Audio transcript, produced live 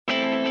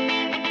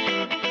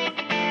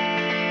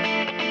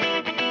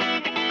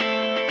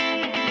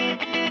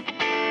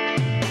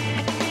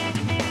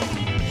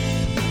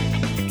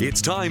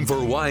It's time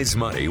for Wise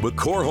Money with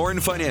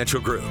Korhorn Financial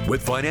Group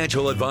with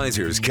financial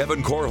advisors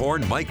Kevin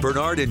Korhorn, Mike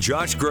Bernard, and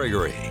Josh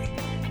Gregory.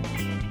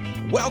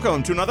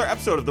 Welcome to another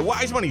episode of the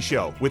Wise Money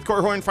Show with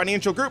Korhorn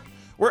Financial Group,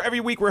 where every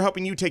week we're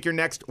helping you take your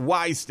next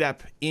wise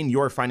step in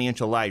your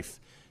financial life.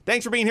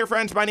 Thanks for being here,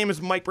 friends. My name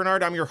is Mike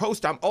Bernard. I'm your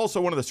host. I'm also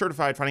one of the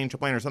certified financial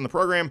planners on the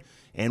program.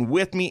 And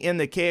with me in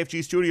the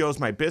KFG studios,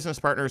 my business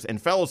partners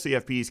and fellow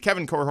CFPs,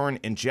 Kevin Korhorn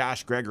and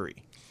Josh Gregory.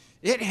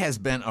 It has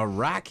been a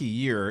rocky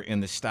year in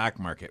the stock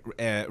market.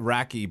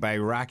 Rocky, by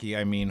rocky,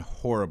 I mean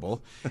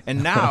horrible.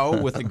 And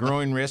now, with the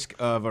growing risk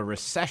of a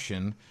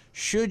recession,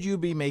 should you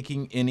be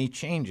making any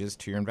changes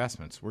to your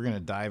investments? We're going to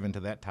dive into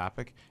that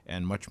topic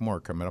and much more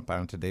coming up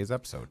on today's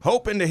episode.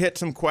 Hoping to hit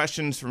some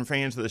questions from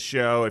fans of the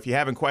show. If you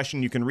have a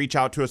question, you can reach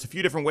out to us a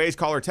few different ways.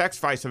 Call or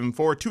text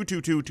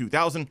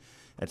 574-222-2000.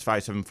 That's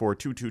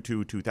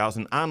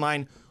 574-222-2000.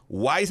 Online,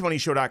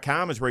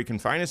 wisemoneyshow.com is where you can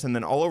find us. And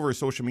then all over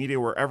social media,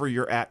 wherever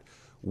you're at,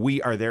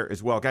 we are there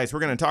as well. Guys, we're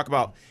going to talk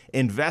about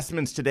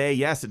investments today.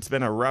 Yes, it's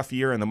been a rough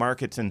year in the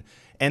markets, and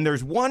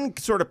there's one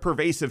sort of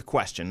pervasive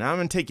question. Now, I'm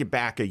going to take you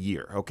back a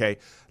year, okay?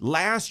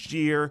 Last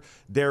year,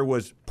 there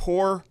was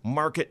poor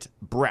market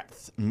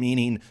breadth,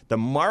 meaning the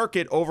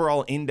market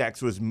overall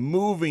index was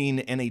moving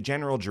in a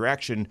general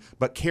direction,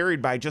 but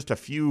carried by just a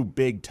few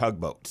big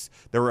tugboats.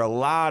 There were a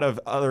lot of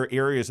other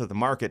areas of the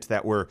markets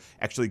that were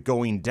actually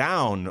going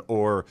down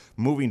or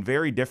moving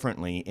very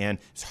differently, and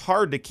it's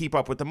hard to keep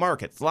up with the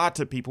markets. Lots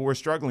of people were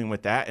struggling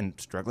with that and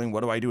struggling,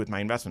 what do I do with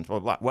my investments, blah,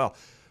 blah, blah. Well,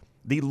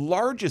 the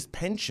largest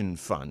pension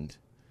fund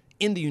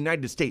in the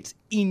United States,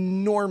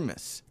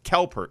 enormous,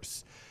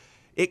 CalPERS.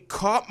 It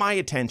caught my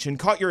attention,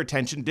 caught your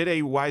attention, did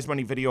a Wise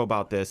Money video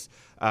about this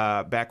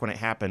back when it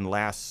happened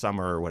last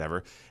summer or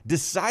whatever,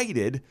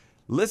 decided,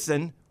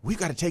 listen, we've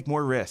got to take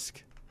more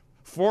risk.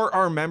 For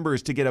our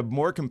members to get a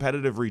more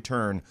competitive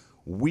return,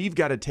 we've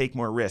got to take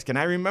more risk. And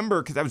I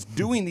remember, because I was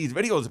doing these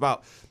videos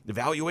about the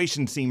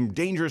valuation seemed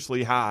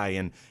dangerously high,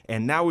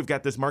 and now we've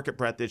got this market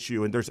breadth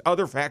issue, and there's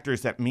other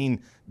factors that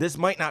mean this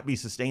might not be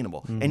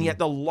sustainable. Mm-hmm. And yet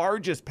the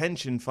largest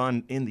pension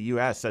fund in the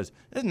U.S. says,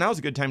 now's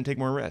a good time to take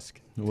more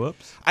risk.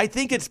 Whoops. I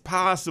think it's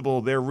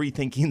possible they're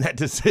rethinking that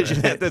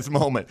decision at this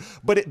moment.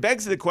 But it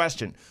begs the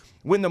question,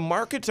 when the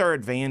markets are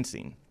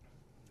advancing,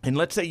 and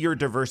let's say you're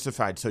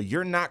diversified, so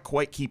you're not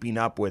quite keeping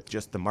up with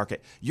just the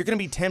market, you're going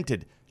to be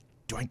tempted,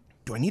 do I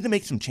need to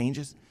make some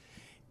changes?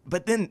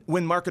 But then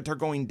when markets are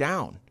going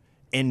down,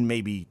 and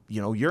maybe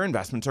your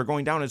investments are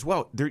going down as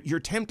well, you're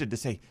tempted to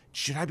say,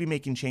 should I be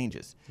making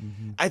changes?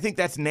 Mm-hmm. I think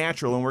that's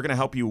natural, and we're going to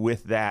help you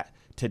with that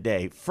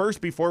today. First,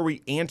 before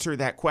we answer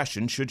that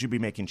question, should you be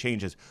making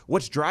changes,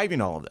 what's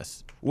driving all of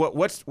this?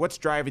 What's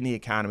driving the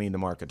economy and the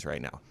markets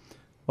right now?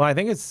 Well, I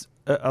think it's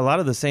a lot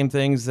of the same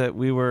things that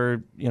we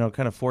were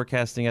kind of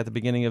forecasting at the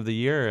beginning of the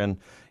year, and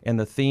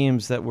the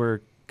themes that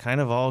were kind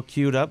of all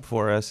queued up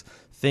for us.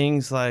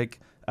 Things like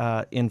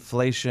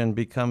inflation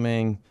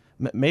becoming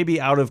maybe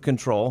out of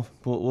control.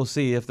 We'll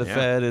see if the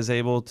Fed is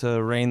able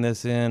to rein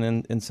this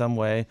in some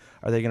way.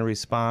 Are they going to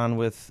respond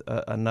with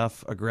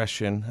enough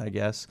aggression, I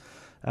guess?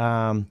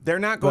 They're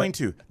not going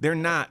to. They're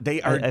not.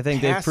 They are. I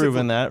think they've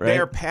proven that, right? They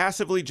are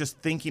passively just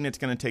thinking it's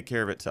going to take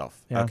care of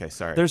itself. Yeah. Okay,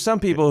 sorry. There's some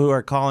people who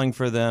are calling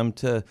for them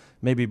to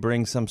maybe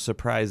bring some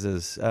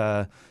surprises.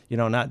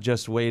 Not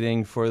just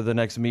waiting for the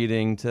next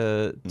meeting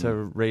to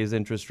raise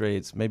interest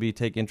rates. Maybe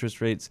take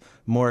interest rates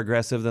more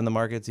aggressive than the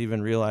markets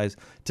even realize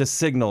to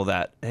signal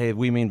that, hey,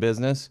 we mean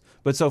business.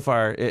 But so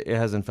far, it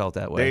hasn't felt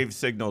that way. They've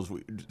signaled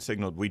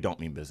we don't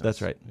mean business.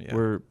 That's right. Yeah.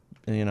 We're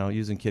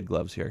using kid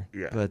gloves here.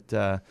 Yeah.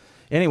 But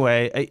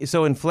anyway,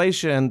 so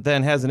inflation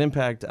then has an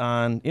impact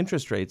on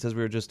interest rates, as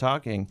we were just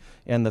talking,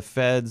 and the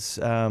Fed's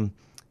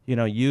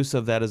use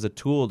of that as a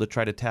tool to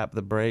try to tap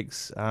the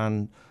brakes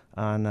on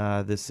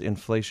this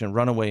inflation,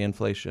 runaway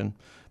inflation.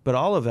 But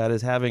all of that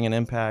is having an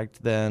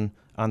impact then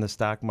on the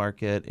stock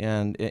market,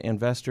 and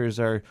investors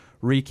are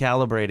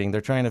recalibrating.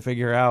 They're trying to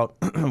figure out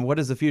what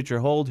does the future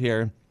hold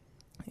here,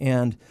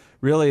 and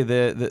really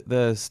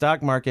the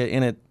stock market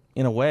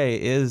in a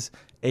way is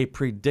a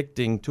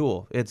predicting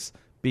tool. It's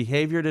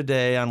behavior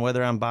today on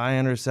whether I'm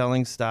buying or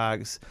selling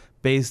stocks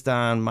based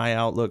on my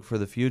outlook for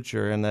the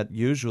future, and that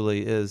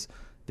usually is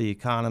the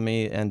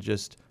economy and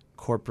just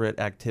corporate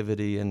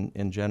activity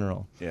in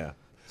general. Yeah.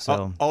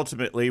 So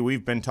ultimately,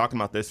 we've been talking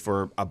about this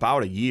for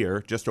about a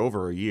year, just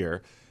over a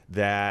year,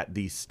 that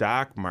the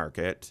stock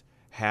market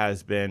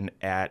has been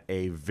at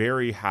a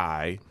very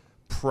high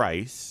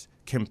price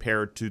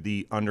compared to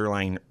the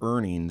underlying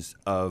earnings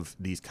of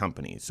these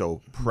companies.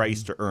 So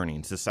price to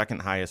earnings, the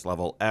second highest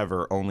level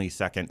ever, only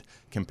second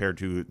compared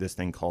to this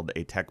thing called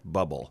a tech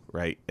bubble,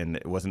 right? And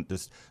it wasn't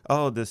just,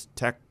 this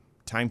tech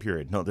time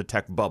period. No, the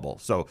tech bubble.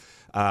 So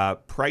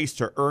price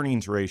to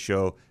earnings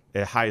ratio,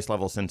 the highest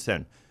level since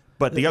then.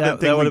 But the other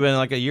thing that would have been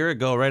like a year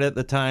ago, right at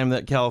the time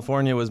that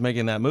California was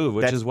making that move,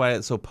 which is why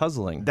it's so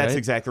puzzling. That's right?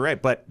 exactly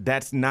right. But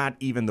that's not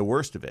even the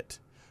worst of it.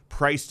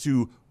 Price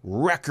to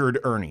record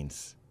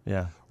earnings.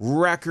 Yeah.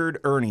 Record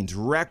earnings,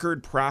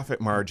 record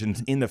profit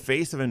margins in the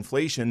face of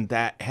inflation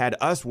that had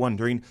us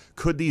wondering,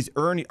 are these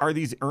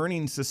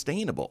earnings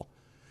sustainable?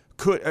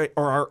 or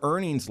are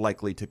earnings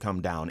likely to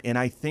come down? And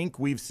I think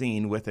we've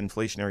seen with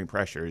inflationary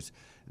pressures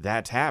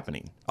that's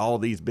happening. All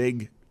these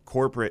big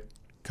corporate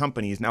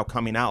companies now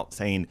coming out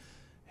saying,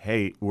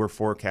 hey, we're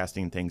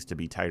forecasting things to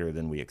be tighter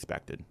than we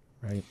expected.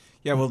 Right.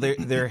 Yeah, well,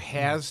 there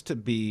has to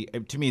be,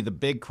 to me, the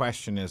big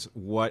question is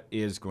what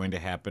is going to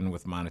happen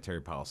with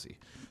monetary policy.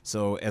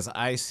 So as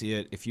I see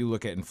it, if you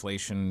look at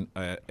inflation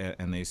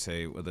and they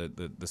say the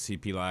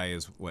CPI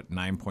is,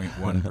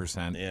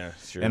 9.1%. Yeah,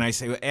 sure. And I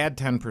say, well, add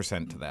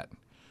 10% to that.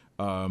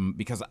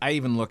 Because I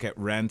even look at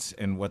rents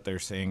and what they're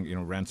saying,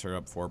 rents are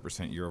up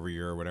 4% year over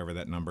year or whatever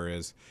that number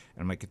is.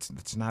 And I'm like,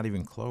 it's not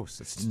even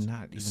close. It's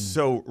not even.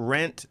 So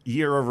rent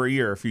year over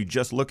year, if you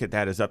just look at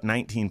that, is up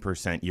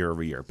 19% year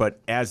over year.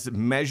 But as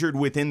measured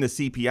within the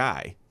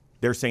CPI,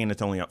 they're saying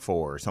it's only up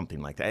 4 or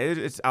something like that.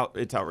 It's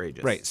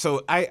outrageous. Right.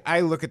 So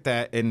I look at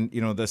that and,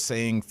 the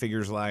saying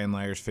figures lie and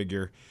liars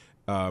figure.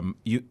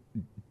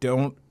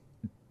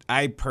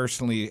 I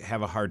personally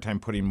have a hard time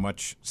putting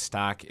much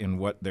stock in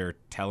what they're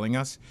telling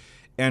us.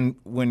 And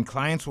when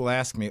clients will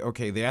ask me,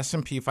 okay, the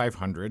S&P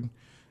 500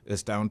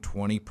 is down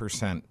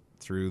 20%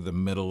 through the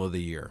middle of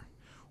the year.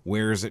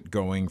 Where is it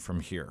going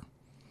from here?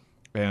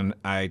 And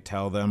I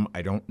tell them,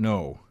 I don't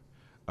know.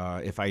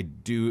 If I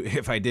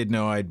did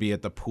know, I'd be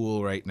at the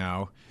pool right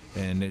now,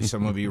 and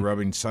someone would be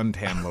rubbing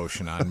suntan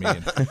lotion on me,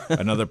 and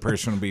another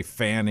person would be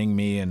fanning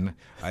me, and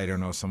I don't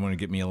know, someone would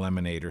get me a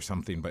lemonade or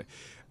something. But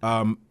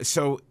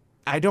so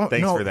I don't know.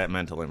 Thanks for that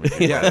mental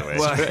imagery, by the way.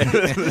 Well,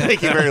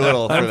 Thank you very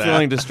little for I'm that.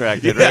 feeling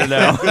distracted right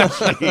now.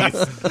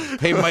 Jeez.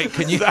 hey, Mike,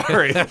 can you?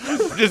 Sorry.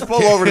 Just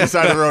pull over to the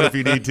side of the road if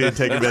you need to.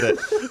 Take a minute.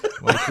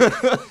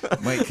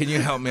 Mike, can you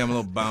help me? I'm a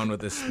little bound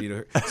with this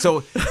speeder.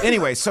 So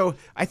anyway,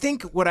 I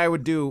think what I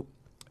would do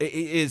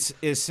is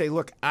say,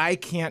 look, I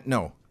can't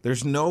know.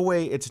 There's no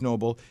way it's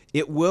knowable.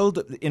 It will.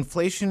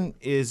 Inflation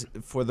is,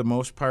 for the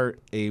most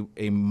part,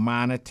 a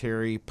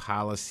monetary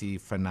policy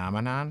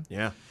phenomenon.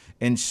 Yeah.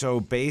 And so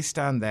based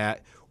on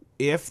that,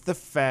 if the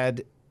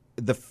Fed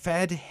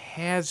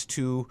has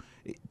to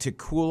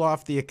cool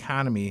off the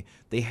economy,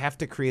 they have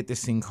to create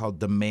this thing called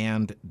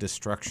demand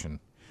destruction.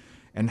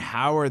 And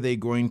how are they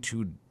going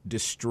to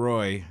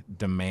destroy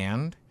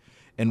demand?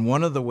 And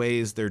one of the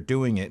ways they're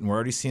doing it, and we're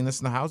already seeing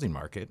this in the housing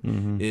market,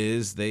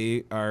 is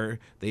they've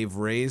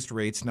raised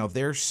rates. Now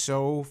they're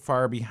so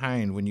far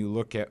behind when you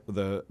look at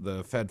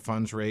the Fed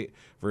funds rate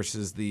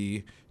versus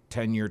the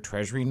 10-year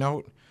Treasury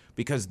note,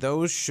 because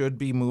those should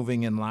be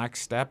moving in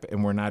lockstep,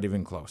 and we're not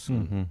even close.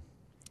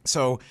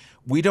 So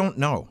we don't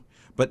know.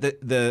 But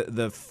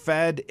the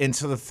Fed, and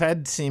so the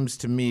Fed seems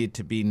to me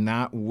to be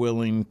not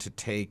willing to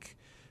take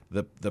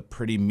the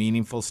pretty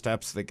meaningful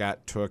steps that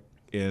got took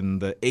in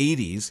the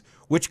 80s,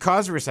 which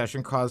caused a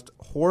recession, caused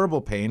horrible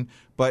pain,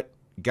 but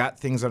got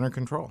things under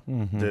control.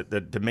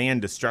 The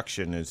demand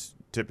destruction is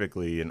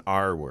typically an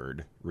R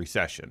word,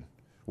 recession.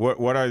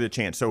 What are the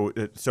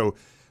chances? So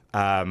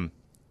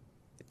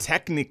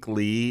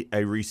technically,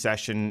 a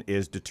recession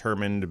is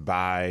determined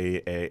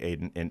by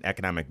an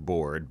economic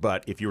board.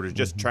 But if you were to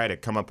just try to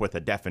come up with a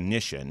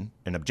definition,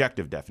 an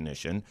objective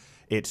definition,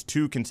 it's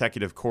 2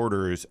 consecutive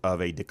quarters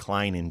of a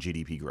decline in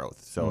GDP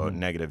growth, so a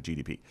negative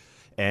GDP.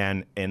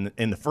 And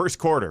in the first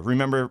quarter,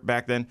 remember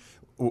back then,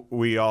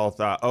 we all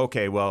thought,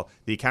 okay, well,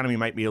 the economy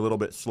might be a little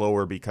bit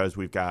slower because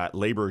we've got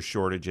labor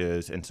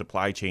shortages and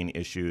supply chain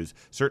issues.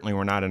 Certainly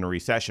we're not in a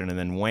recession. And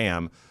then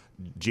wham,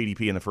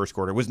 GDP in the first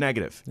quarter was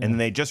negative. And then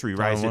they just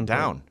revised it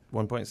down.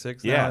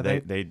 1.6? Yeah,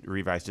 they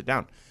revised it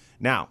down.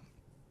 Now,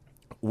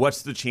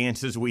 what's the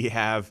chances we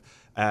have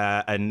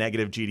a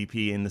negative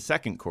GDP in the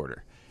second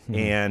quarter?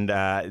 And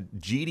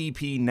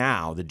GDP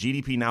Now, the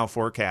GDP Now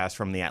forecast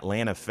from the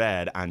Atlanta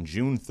Fed on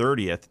June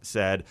 30th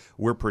said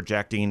we're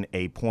projecting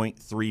a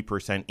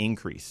 0.3%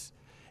 increase.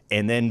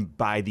 And then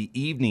by the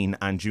evening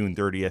on June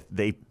 30th,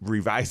 they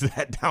revised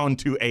that down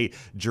to a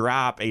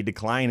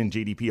decline in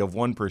GDP of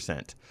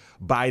 1%.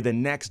 By the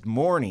next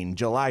morning,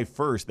 July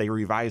 1st, they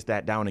revised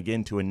that down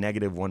again to a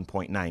negative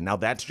 1.9. Now,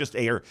 that's just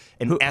an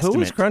estimate. Who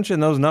was crunching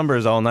those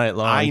numbers all night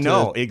long? I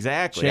know,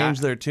 exactly.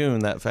 Change their tune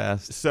that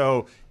fast.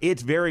 So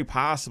it's very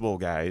possible,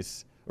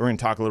 guys, we're going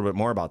to talk a little bit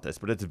more about this,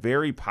 but it's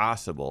very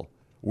possible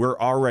we're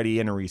already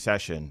in a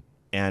recession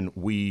and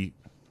we're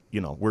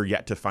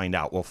yet to find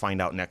out. We'll find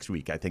out next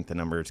week. I think the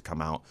numbers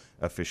come out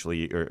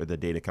officially, or the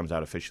data comes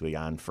out officially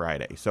on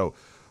Friday. So,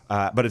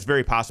 but it's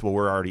very possible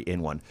we're already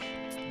in one.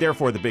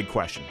 Therefore, the big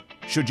question,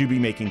 should you be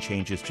making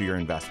changes to your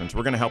investments?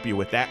 We're going to help you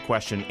with that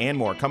question and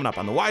more coming up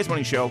on the Wise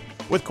Money Show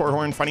with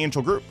Korhorn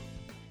Financial Group.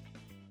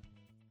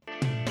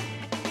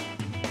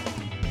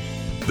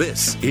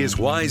 This is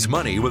Wise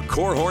Money with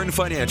Korhorn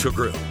Financial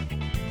Group.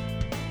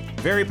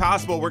 Very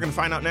possible we're going to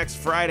find out next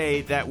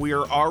Friday that we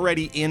are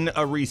already in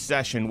a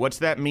recession. What's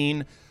that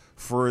mean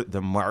for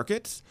the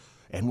markets?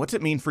 And what's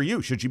it mean for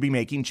you? Should you be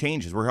making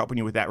changes? We're helping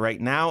you with that right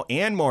now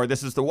and more.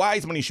 This is the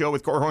Wise Money Show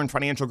with Korhorn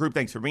Financial Group.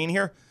 Thanks for being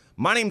here.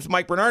 My name's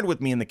Mike Bernard.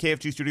 With me in the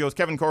KFG studios,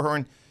 Kevin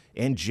Korhorn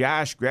and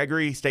Josh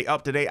Gregory. Stay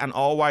up to date on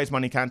all Wise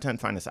Money content.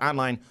 Find us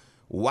online,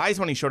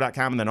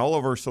 wisemoneyshow.com, and then all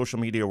over social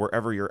media,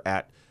 wherever you're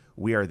at.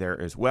 We are there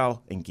as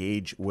well.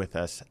 Engage with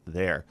us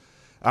there.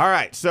 All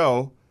right,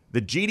 so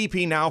the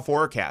GDP Now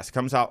forecast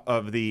comes out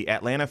of the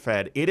Atlanta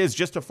Fed. It is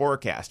just a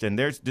forecast, and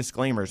there's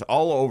disclaimers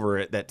all over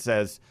it that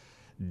says,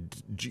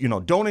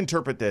 don't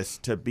interpret this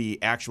to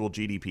be actual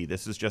GDP.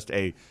 This is just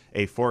a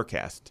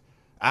forecast.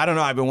 I don't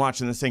know. I've been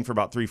watching this thing for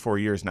about 3-4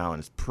 years now,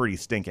 and it's pretty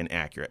stinking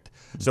accurate.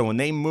 So when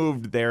they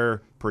moved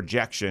their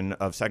projection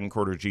of second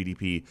quarter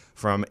GDP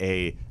from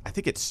I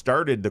think it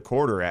started the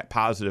quarter at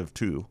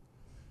 +2,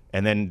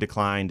 and then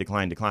decline,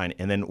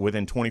 and then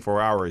within 24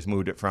 hours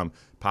moved it from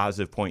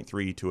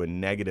 +0.3 to a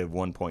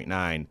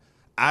 -1.9.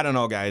 I don't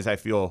know, guys. I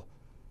feel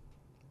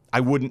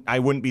I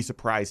wouldn't be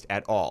surprised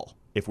at all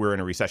if we're in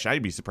a recession.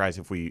 I'd be surprised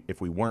if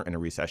we weren't in a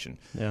recession.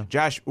 Yeah.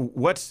 Josh,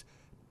 what's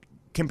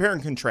compare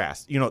and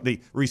contrast?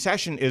 The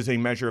recession is a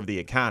measure of the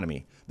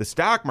economy. The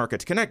stock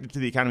market's connected to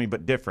the economy,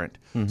 but different.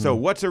 Mm-hmm. So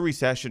what's a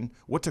recession?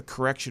 What's a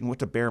correction?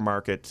 What's a bear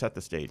market? Set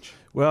the stage.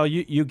 Well,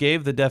 you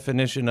gave the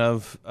definition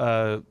of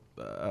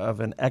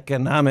an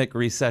economic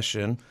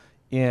recession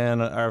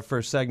in our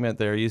first segment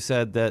there. You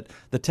said that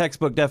the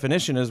textbook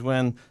definition is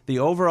when the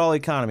overall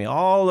economy,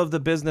 all of the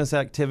business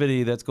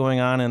activity that's going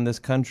on in this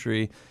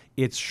country,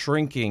 it's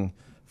shrinking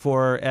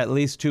for at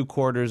least 2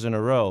 quarters in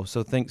a row.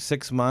 So think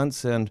 6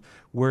 months, and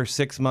we're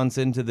 6 months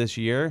into this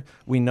year.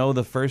 We know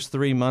the first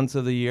 3 months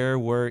of the year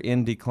were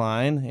in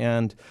decline,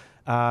 and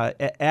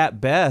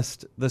at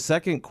best, the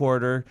second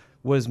quarter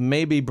was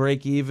maybe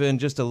break even,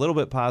 just a little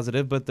bit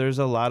positive, but there's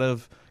a lot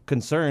of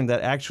concern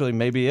that actually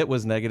maybe it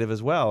was negative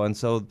as well. And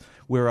so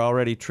we're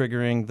already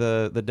triggering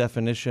the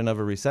definition of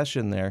a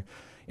recession there.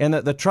 And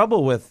the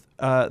trouble with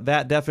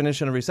that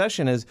definition of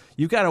recession is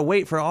you've got to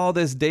wait for all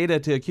this data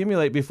to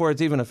accumulate before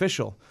it's even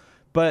official.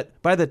 But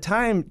by the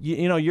time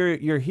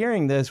you're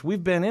hearing this,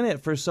 we've been in it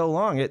for so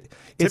long. It's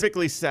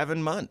typically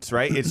 7 months,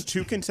 right? It's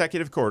 2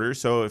 consecutive quarters.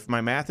 So if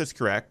my math is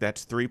correct,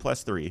 that's 3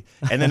 + 3,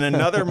 and then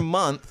another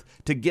month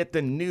to get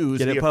the news,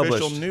 the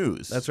official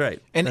news. That's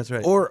right. That's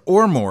right.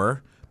 Or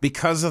more.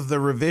 Because of the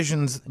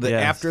revisions, the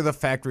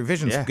after-the-fact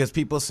revisions, because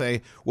people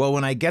say, well,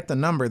 when I get the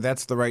number,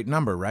 that's the right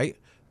number, right?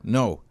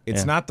 No,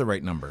 it's not the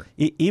right number.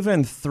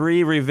 Even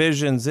 3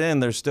 revisions in,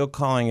 they're still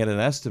calling it an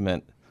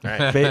estimate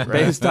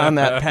based on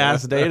that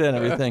past data and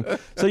everything.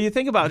 So you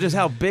think about just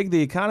how big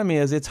the economy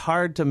is, it's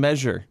hard to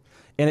measure.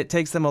 And it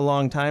takes them a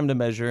long time to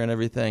measure and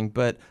everything.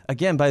 But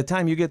again, by the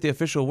time you get the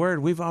official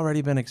word, we've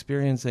already been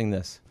experiencing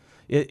this.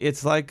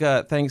 It's like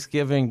a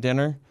Thanksgiving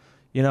dinner.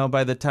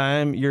 By the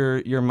time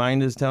your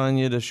mind is telling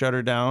you to shut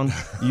her down,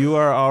 you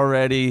are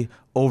already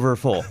over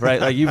full,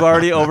 right? Like you've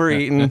already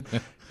overeaten.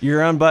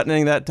 You're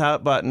unbuttoning that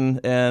top button,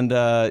 and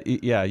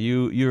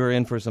you are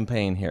in for some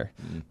pain here.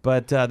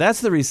 But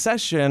that's the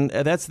recession.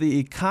 That's the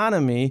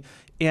economy,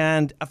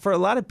 and for a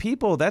lot of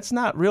people, that's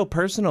not real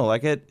personal.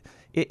 Like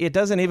it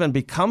doesn't even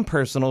become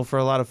personal for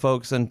a lot of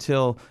folks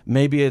until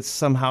maybe it's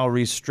somehow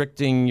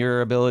restricting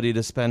your ability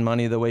to spend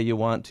money the way you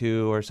want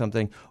to or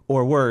something,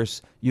 or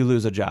worse, you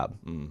lose a job,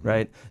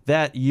 right?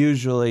 That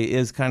usually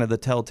is kind of the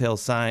telltale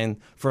sign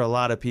for a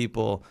lot of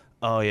people.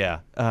 Oh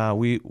yeah,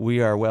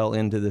 we are well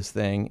into this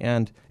thing.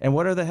 And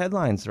what are the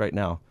headlines right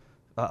now?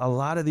 A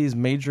lot of these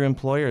major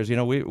employers,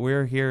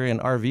 we're here in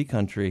RV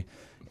country,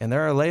 and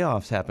there are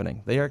layoffs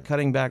happening. They are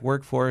cutting back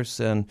workforce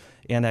and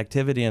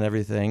activity and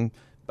everything.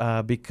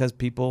 Because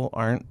people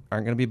aren't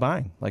going to be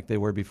buying like they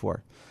were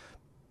before.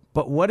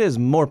 But what is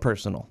more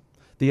personal?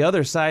 The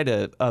other side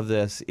of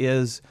this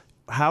is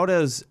how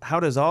does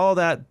all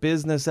that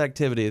business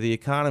activity, the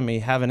economy,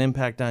 have an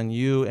impact on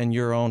you and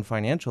your own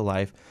financial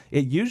life?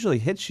 It usually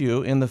hits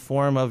you in the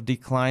form of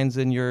declines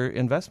in your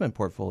investment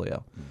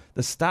portfolio.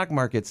 The stock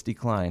markets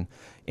decline.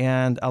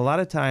 And a lot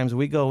of times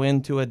we go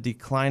into a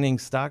declining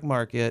stock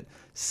market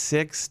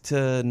 6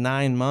 to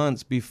 9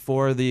 months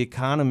before the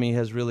economy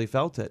has really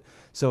felt it.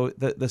 So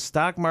the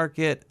stock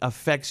market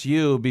affects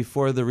you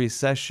before the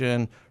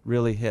recession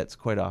really hits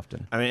quite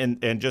often. I mean,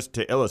 and just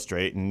to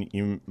illustrate, and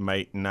you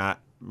might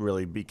not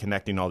really be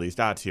connecting all these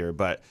dots here,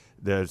 but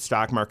the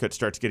stock market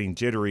starts getting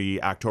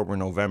jittery October,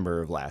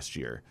 November of last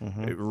year,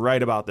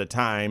 right about the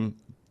time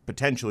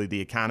potentially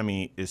the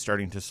economy is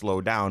starting to slow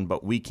down,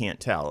 but we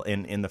can't tell.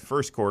 In the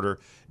first quarter,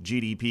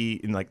 GDP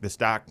in the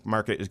stock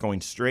market is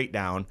going straight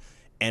down,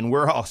 and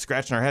we're all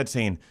scratching our heads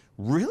saying,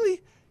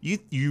 really?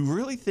 You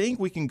really think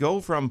we can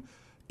go from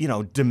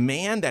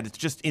demand that it's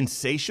just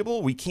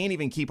insatiable? We can't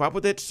even keep up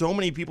with it. So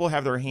many people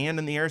have their hand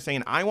in the air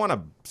saying, I want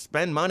to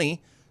spend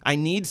money. I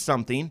need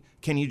something.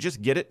 Can you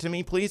just get it to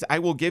me, please? I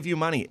will give you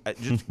money.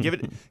 Just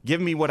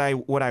give me what I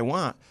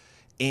want.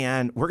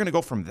 And we're going to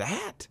go from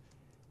that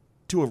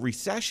to a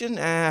recession?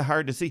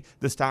 Hard to see.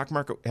 The stock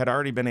market had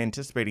already been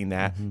anticipating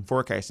that,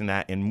 forecasting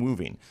that, and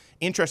moving.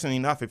 Interestingly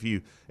enough, if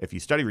you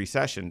study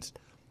recessions,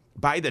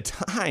 by the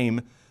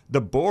time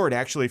the board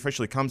actually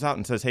officially comes out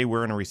and says, hey,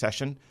 we're in a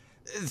recession,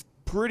 it's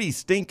pretty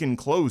stinking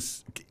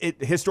close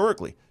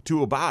historically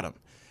to a bottom.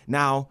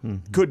 Now,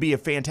 could be a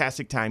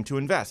fantastic time to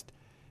invest.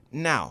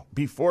 Now,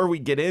 before we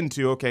get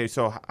into, okay,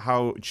 so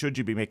how should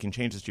you be making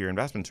changes to your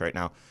investments right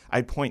now,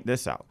 I'd point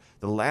this out.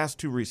 The last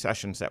 2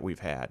 recessions that we've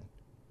had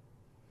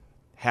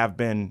have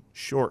been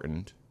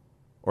shortened,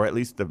 or at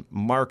least the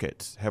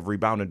markets have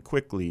rebounded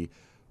quickly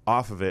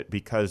off of it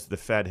because the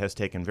Fed has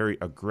taken very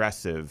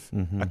aggressive,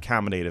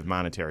 accommodative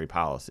monetary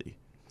policy.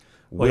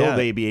 Will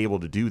they be able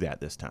to do that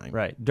this time?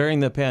 Right. During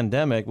the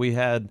pandemic, we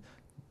had,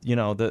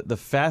 the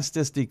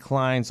fastest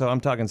decline. So I'm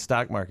talking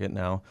stock market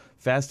now.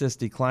 Fastest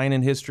decline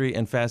in history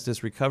and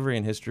fastest recovery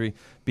in history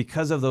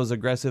because of those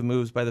aggressive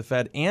moves by the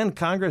Fed and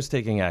Congress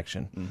taking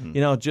action.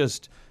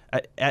 Just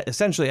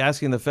essentially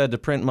asking the Fed to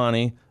print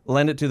money,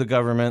 lend it to the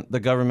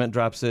government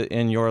drops it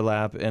in your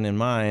lap and in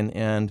mine,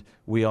 and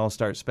we all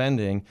start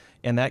spending.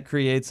 And that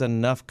creates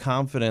enough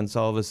confidence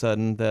all of a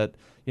sudden that,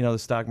 the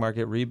stock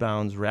market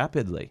rebounds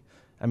rapidly.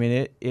 I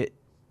mean,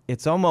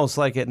 it's almost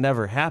like it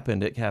never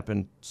happened. It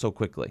happened so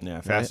quickly.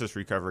 Yeah, fastest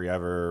recovery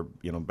ever,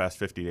 best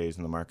 50 days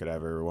in the market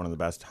ever, one of the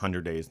best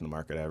 100 days in the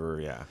market ever,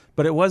 yeah.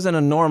 But it wasn't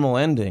a normal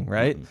ending,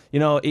 right?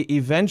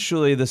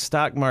 Eventually the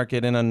stock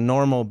market in a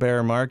normal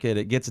bear market,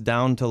 it gets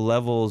down to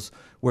levels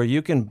where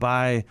you can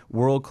buy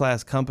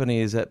world-class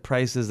companies at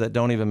prices that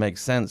don't even make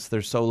sense.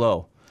 They're so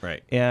low.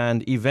 Right.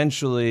 And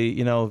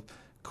eventually,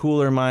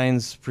 cooler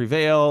minds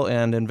prevail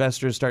and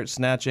investors start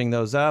snatching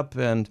those up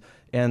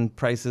and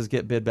prices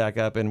get bid back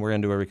up and we're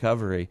into a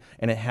recovery.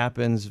 And it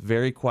happens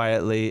very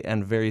quietly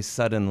and very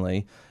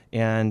suddenly.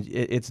 And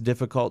it's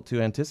difficult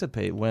to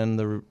anticipate when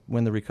the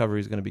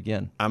recovery is going to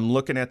begin. I'm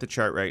looking at the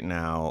chart right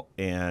now,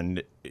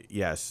 and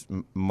yes,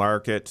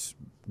 markets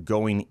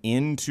going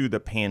into the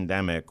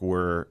pandemic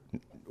were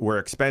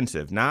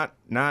expensive, not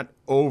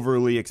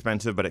overly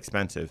expensive, but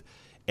expensive.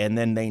 And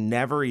then they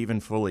never even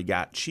fully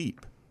got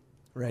cheap.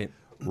 Right.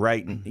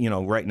 Right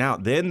now.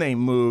 Then they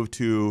moved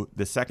to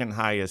the second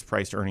highest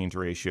price to earnings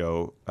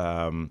ratio,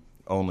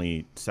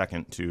 only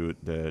second to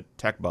the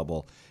tech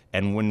bubble.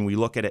 And when we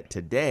look at it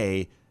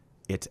today,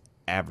 it's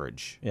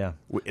average. Yeah.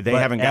 They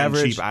haven't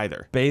gotten cheap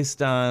either.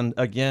 Based on,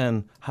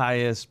 again,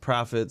 highest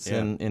profits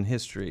in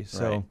history.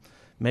 So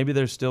maybe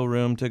there's still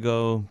room to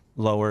go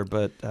lower,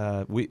 but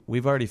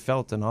we've already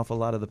felt an awful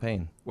lot of the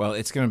pain. Well,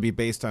 it's going to be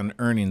based on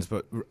earnings,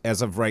 but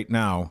as of right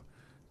now,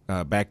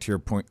 back to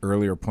your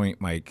earlier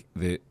point, Mike,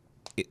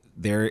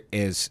 they're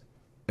as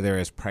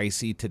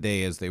pricey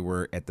today as they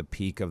were at the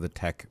peak of the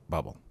tech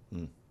bubble.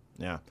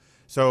 Yeah.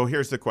 So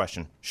here's the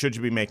question. Should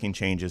you be making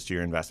changes to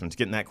your investments?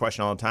 Getting that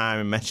question all the time.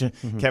 And mention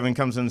Kevin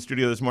comes in the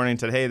studio this morning and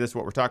said, hey, this is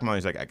what we're talking about.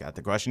 He's like, I got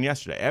the question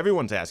yesterday.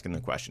 Everyone's asking the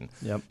question.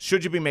 Yep.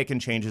 Should you be making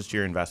changes to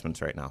your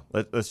investments right now?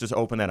 Let's just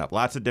open that up.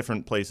 Lots of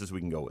different places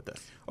we can go with this.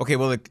 Okay,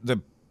 well,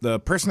 the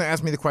person that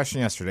asked me the question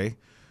yesterday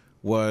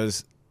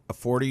was a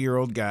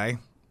 40-year-old guy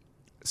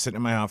sitting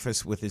in my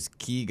office with his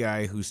key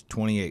guy who's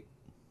 28,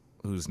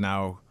 who's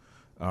now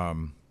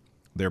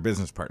their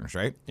business partners,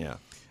 right? Yeah.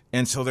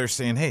 And so they're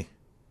saying, hey,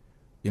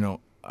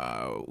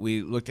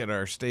 we looked at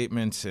our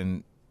statements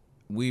and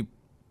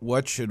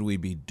what should we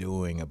be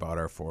doing about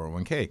our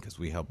 401k? Because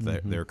we help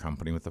their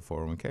company with the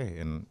 401k.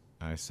 And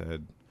I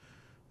said,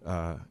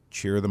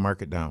 cheer the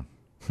market down.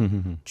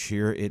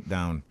 Cheer it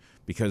down.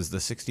 Because the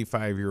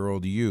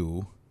 65-year-old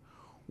you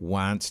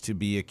wants you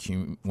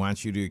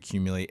to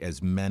accumulate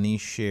as many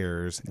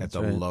shares at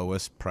the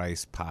lowest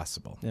price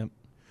possible. Yep.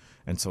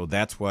 And so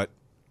that's what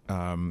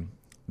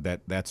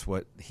that's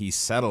what he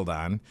settled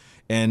on.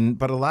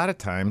 But a lot of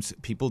times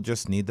people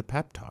just need the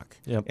pep talk.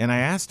 Yep. And I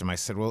asked him, I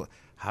said, well,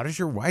 how does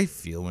your wife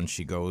feel when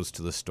she goes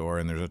to the store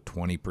and there's a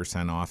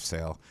 20% off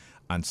sale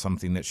on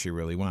something that she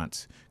really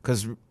wants?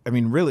 Because,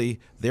 really,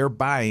 they're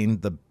buying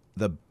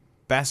the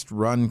best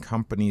run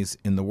companies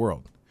in the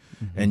world.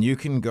 And you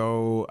can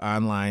go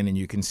online and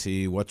you can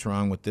see what's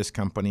wrong with this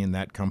company and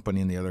that company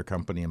and the other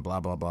company and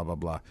blah, blah, blah, blah,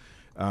 blah.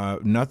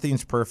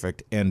 Nothing's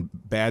perfect, and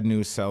bad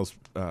news sells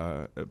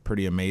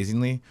pretty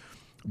amazingly.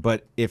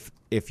 But if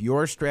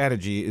your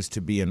strategy is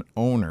to be an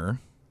owner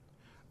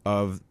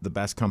of the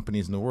best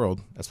companies in the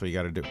world, that's what you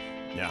got to do.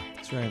 Yeah.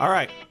 That's right. All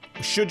right.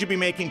 Should you be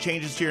making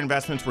changes to your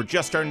investments? We're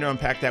just starting to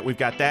unpack that. We've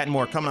got that and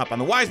more coming up on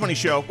the Wise Money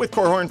Show with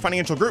Korhorn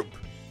Financial Group.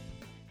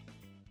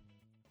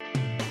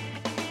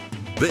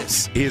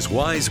 This is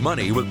Wise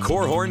Money with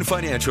Korhorn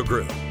Financial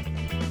Group.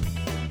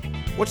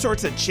 What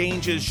sorts of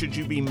changes should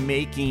you be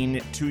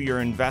making to your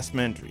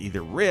investment,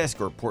 either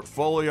risk or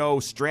portfolio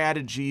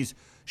strategies?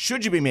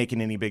 Should you be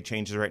making any big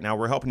changes right now?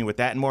 We're helping you with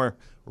that and more.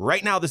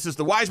 Right now, this is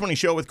the Wise Money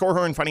Show with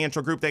Korhorn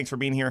Financial Group. Thanks for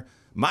being here.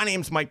 My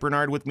name's Mike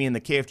Bernard. With me in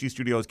the KFG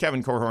studios,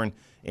 Kevin Korhorn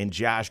and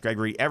Josh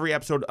Gregory. Every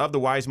episode of the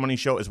Wise Money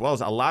Show, as well as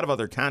a lot of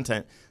other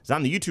content, is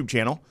on the YouTube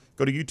channel.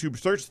 Go to YouTube,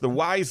 search the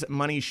Wise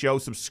Money Show,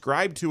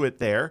 subscribe to it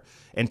there,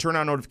 and turn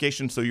on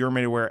notifications so you're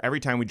made aware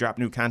every time we drop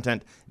new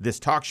content. This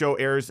talk show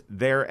airs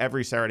there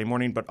every Saturday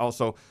morning, but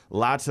also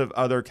lots of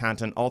other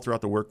content all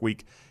throughout the work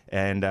week.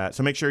 And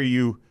so make sure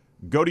you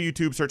go to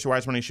YouTube, search the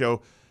Wise Money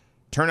Show,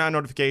 turn on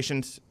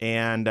notifications,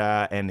 and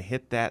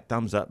hit that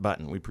thumbs up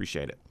button. We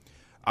appreciate it.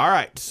 All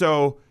right,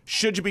 so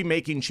should you be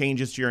making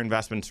changes to your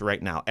investments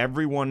right now?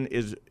 Everyone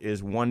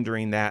is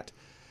wondering that.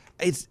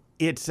 It's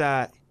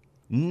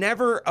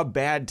never a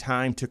bad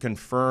time to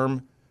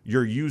confirm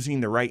you're using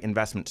the right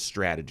investment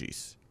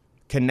strategies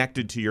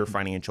connected to your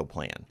financial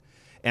plan.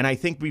 And I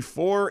think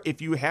before,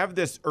 if you have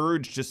this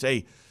urge to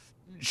say,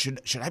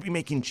 should I be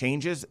making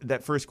changes?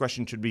 That first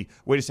question should be,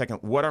 wait a second,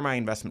 what are my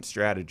investment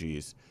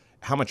strategies?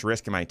 How much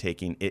risk am I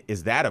taking?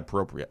 Is that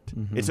appropriate?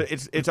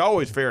 Mm-hmm. It's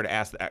always fair to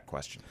ask that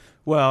question.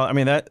 Well, I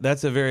mean,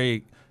 that's a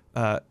very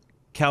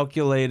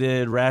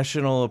calculated,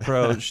 rational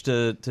approach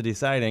to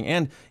deciding.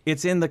 And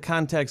it's in the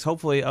context,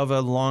 hopefully, of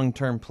a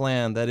long-term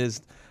plan that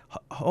is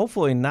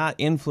hopefully not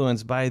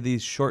influenced by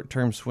these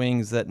short-term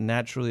swings that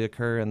naturally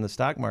occur in the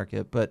stock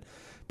market. But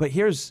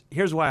here's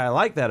why I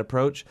like that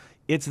approach.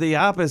 It's the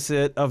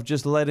opposite of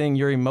just letting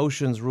your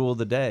emotions rule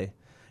the day.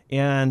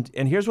 And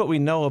here's what we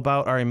know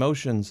about our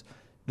emotions.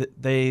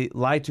 They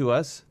lie to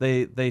us.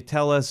 They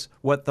tell us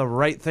what the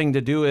right thing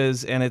to do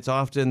is, and it's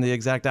often the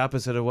exact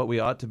opposite of what we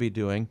ought to be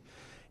doing.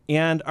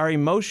 And our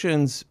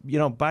emotions,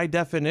 by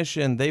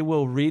definition, they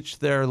will reach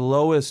their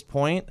lowest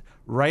point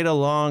right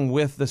along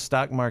with the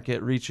stock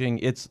market reaching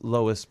its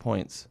lowest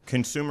points.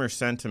 Consumer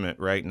sentiment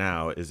right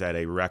now is at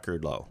a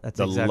record low. That's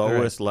the exactly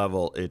lowest right.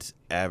 level it's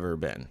ever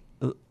been.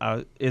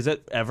 Is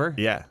it ever?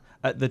 Yeah.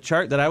 The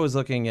chart that I was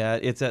looking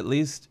at, it's at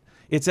least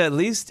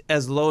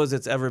as low as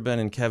it's ever been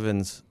in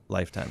Kevin's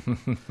lifetime.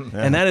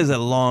 And that is a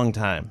long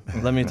time,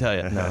 let me tell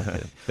you. No, I'm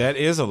kidding. That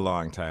is a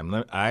long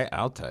time.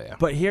 I'll tell you.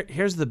 But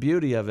here's the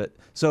beauty of it.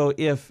 So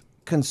if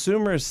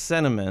consumer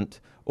sentiment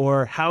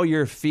or how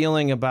you're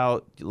feeling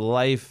about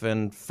life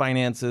and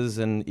finances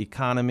and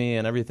economy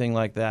and everything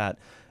like that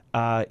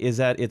is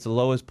at its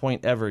lowest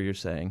point ever, you're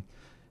saying,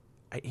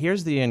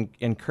 here's the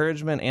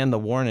encouragement and the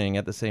warning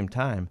at the same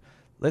time.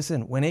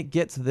 Listen, when it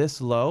gets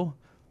this low,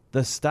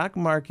 the stock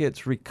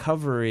market's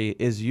recovery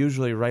is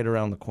usually right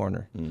around the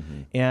corner.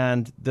 Mm-hmm.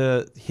 And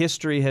the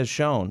history has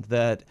shown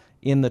that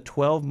in the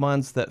 12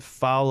 months that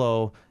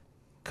follow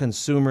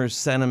consumer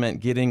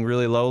sentiment getting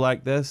really low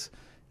like this,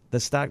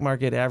 the stock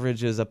market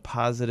averages a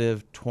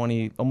positive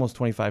 20, almost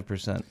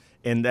 25%.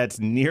 And that's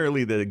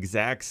nearly the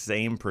exact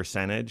same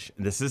percentage.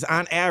 This is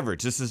on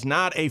average. This is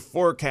not a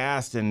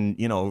forecast. And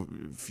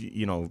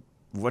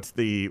what's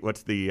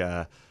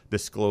the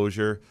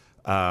disclosure?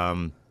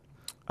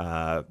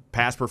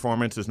 Past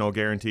performance is no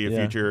guarantee of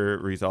future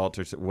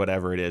results or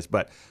whatever it is.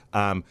 But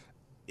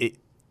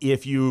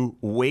if you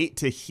wait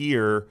to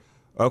hear,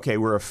 okay,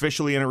 we're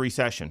officially in a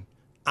recession,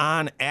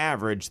 on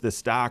average, the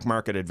stock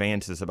market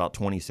advances about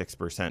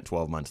 26%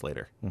 12 months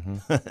later.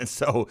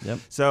 Mm-hmm.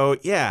 So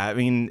yeah, I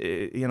mean,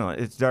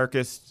 it's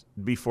darkest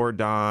before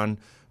dawn.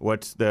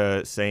 What's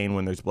the saying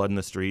when there's blood in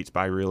the streets,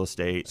 buy real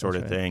estate sort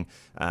of thing?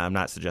 I'm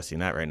not suggesting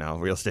that right now.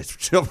 Real estate's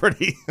still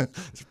pretty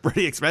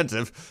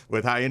expensive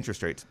with high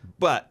interest rates.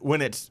 But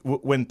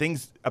when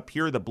things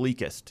appear the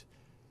bleakest,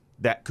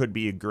 that could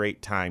be a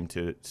great time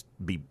to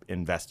be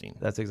investing.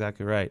 That's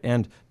exactly right.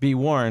 And be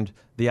warned,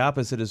 the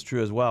opposite is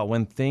true as well.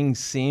 When things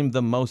seem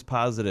the most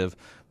positive,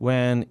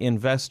 when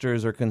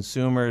investors or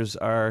consumers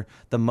are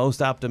the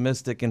most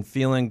optimistic and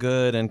feeling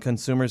good and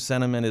consumer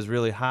sentiment is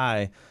really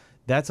high,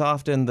 that's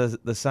often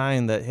the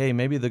sign that, hey,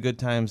 maybe the good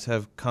times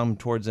have come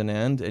towards an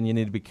end and you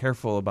need to be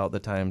careful about the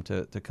time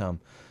to come.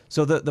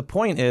 So the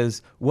point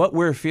is, what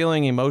we're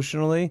feeling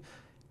emotionally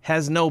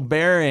has no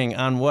bearing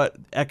on what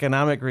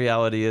economic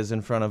reality is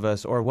in front of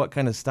us or what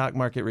kind of stock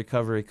market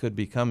recovery could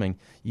be coming.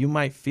 You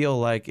might feel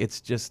like it's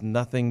just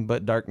nothing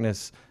but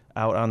darkness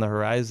out on the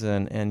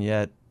horizon, and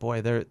yet,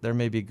 boy, there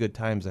may be good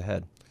times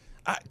ahead.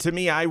 To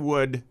me, I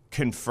would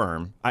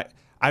confirm.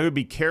 I would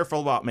be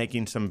careful about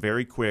making some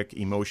very quick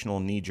emotional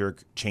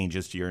knee-jerk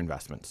changes to your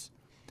investments.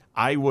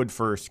 I would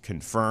first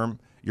confirm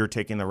you're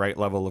taking the right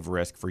level of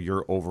risk for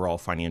your overall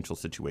financial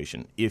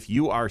situation. If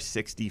you are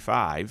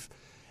 65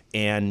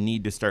 and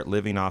need to start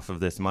living off of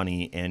this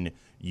money and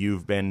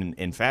you've been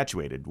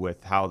infatuated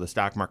with how the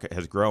stock market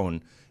has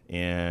grown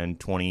in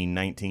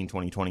 2019,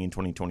 2020, and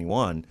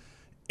 2021,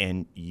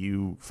 and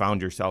you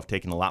found yourself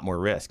taking a lot more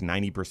risk,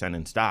 90%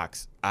 in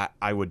stocks,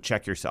 I would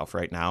check yourself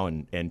right now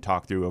and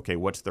talk through, okay,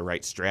 what's the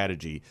right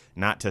strategy?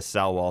 Not to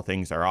sell while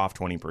things are off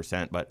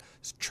 20%, but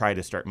try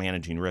to start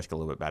managing risk a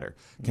little bit better.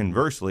 Mm-hmm.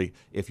 Conversely,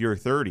 if you're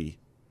 30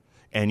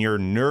 and you're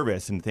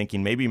nervous and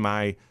thinking maybe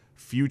my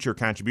future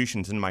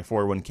contributions in my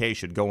 401k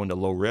should go into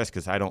low risk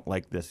because I don't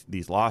like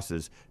these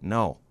losses.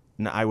 No,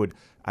 I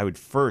would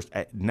first,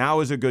 now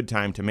is a good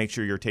time to make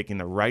sure you're taking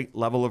the right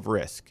level of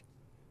risk,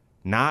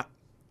 not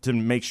to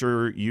make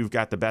sure you've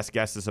got the best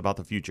guesses about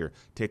the future.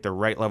 Take the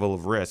right level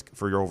of risk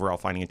for your overall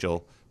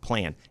financial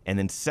plan. And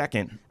then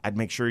second, I'd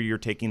make sure you're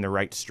taking the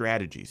right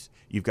strategies.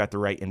 You've got the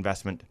right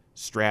investment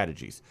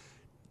strategies.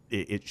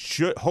 It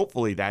should,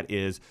 hopefully that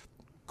is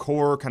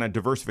core kind of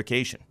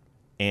diversification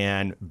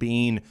and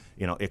being,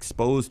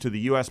 exposed to the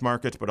U.S.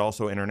 markets, but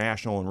also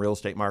international and real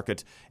estate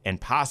markets,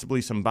 and possibly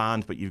some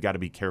bonds, but you've got to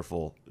be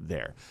careful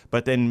there.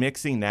 But then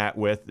mixing that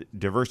with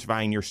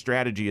diversifying your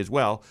strategy as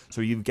well,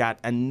 so you've got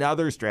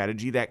another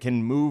strategy that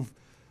can move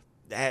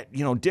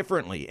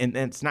differently, and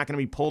it's not going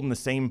to be pulled in the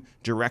same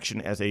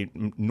direction as a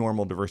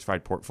normal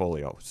diversified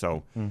portfolio.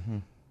 So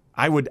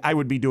I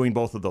would be doing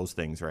both of those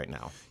things right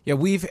now. Yeah,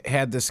 we've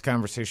had this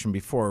conversation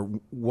before.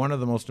 One of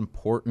the most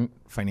important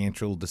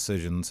financial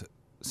decisions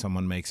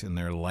someone makes in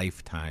their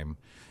lifetime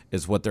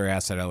is what their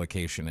asset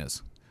allocation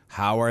is.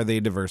 how are they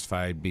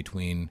diversified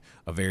between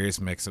a various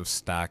mix of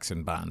stocks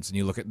and bonds? And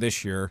you look at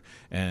this year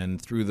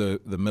and through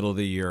the middle of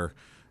the year,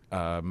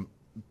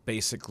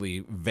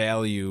 basically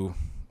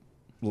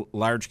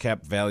large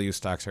cap value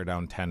stocks are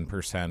down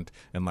 10%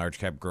 and large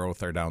cap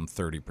growth are down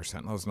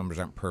 30%. Those numbers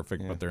aren't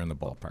perfect, but they're in the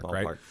ballpark,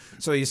 right?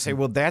 So you say,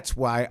 well, that's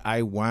why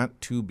I want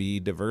to be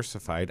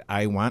diversified.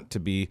 I want to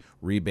be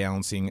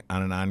rebalancing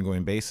on an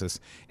ongoing basis.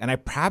 And I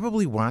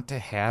probably want to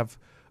have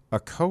a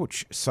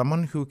coach,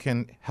 someone who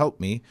can help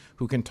me,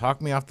 who can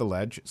talk me off the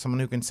ledge, someone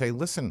who can say,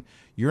 listen,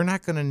 you're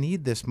not going to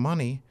need this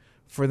money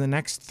for the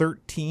next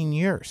 13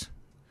 years.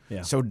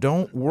 Yeah. So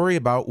don't worry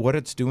about what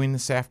it's doing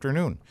this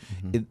afternoon.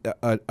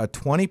 A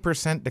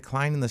 20%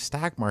 decline in the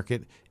stock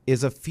market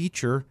is a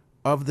feature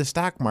of the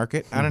stock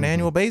market on an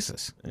annual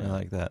basis. I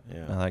like that.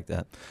 Yeah. I like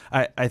that.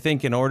 I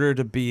think in order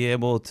to be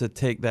able to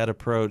take that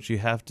approach, you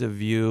have to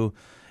you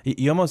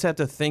almost have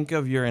to think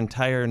of your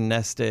entire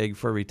nest egg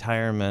for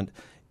retirement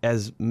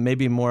as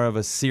maybe more of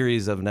a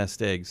series of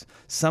nest eggs.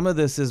 Some of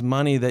this is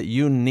money that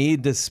you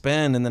need to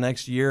spend in the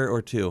next year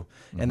or two.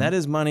 And that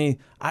is money,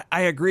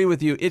 I agree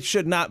with you, it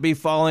should not be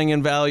falling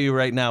in value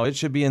right now. It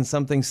should be in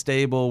something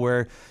stable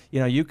where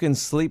you can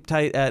sleep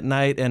tight at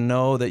night and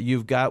know that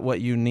you've got what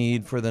you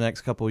need for the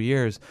next couple of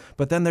years.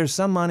 But then there's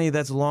some money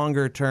that's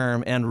longer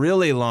term and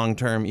really long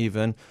term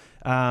even.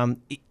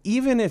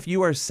 Even if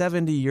you are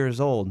 70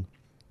 years old,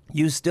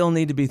 you still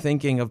need to be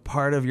thinking of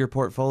part of your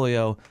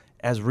portfolio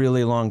as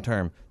really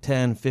long-term,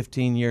 10,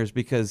 15 years,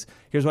 because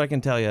here's what I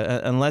can tell you.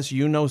 Unless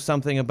you know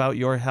something about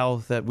your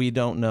health that we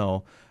don't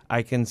know,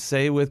 I can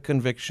say with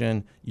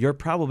conviction, you're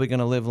probably going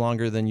to live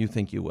longer than you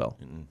think you will.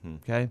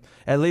 Okay?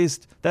 At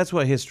least that's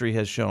what history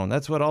has shown.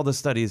 That's what all the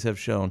studies have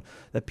shown,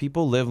 that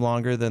people live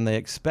longer than they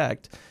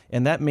expect.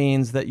 And that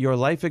means that your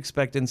life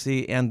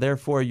expectancy and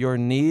therefore your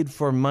need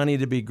for money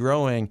to be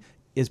growing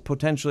is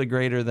potentially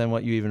greater than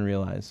what you even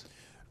realize.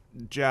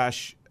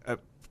 Josh,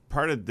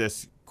 part of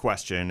this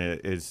question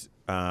is,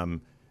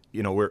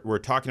 we're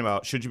talking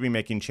about should you be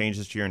making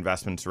changes to your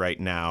investments right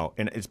now?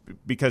 And it's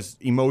because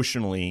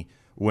emotionally,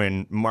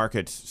 when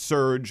markets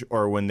surge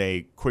or when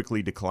they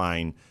quickly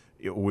decline,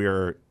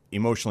 we're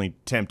emotionally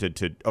tempted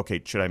to,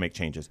 okay, should I make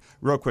changes?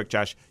 Real quick,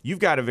 Josh, you've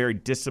got a very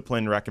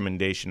disciplined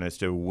recommendation as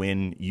to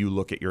when you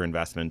look at your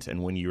investments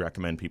and when you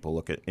recommend people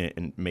look at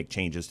and make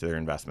changes to their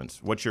investments.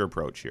 What's your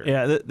approach here?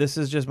 Yeah, this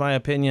is just my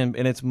opinion,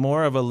 and it's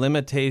more of a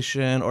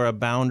limitation or a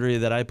boundary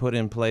that I put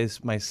in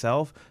place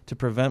myself to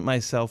prevent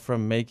myself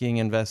from making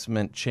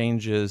investment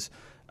changes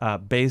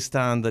based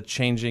on the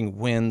changing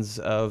winds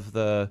of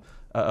the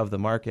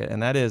market.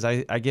 And that is,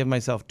 I give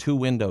myself 2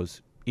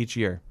 windows each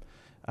year.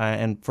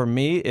 And for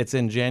me, it's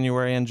in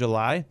January and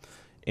July.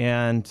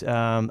 And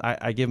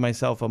I give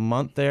myself a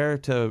month there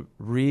to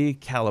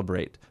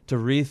recalibrate, to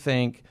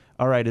rethink,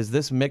 all right, is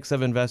this mix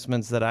of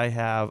investments that I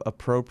have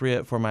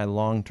appropriate for my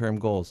long-term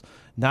goals?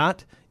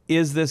 Not,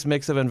 is this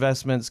mix of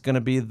investments going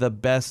to be the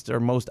best or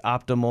most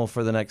optimal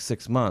for the next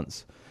 6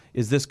 months?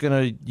 Is this going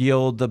to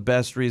yield the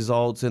best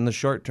results in the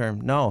short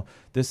term? No,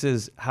 this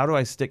is, how do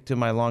I stick to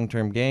my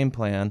long-term game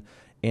plan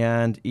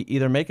and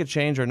either make a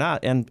change or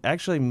not? And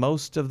actually,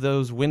 most of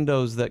those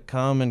windows that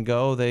come and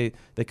go, they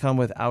come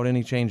without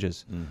any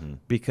changes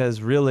because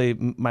really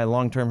my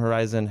long-term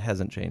horizon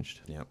hasn't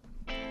changed. Yep.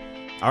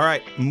 All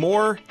right,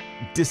 more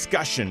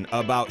discussion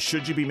about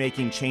should you be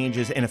making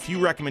changes and a few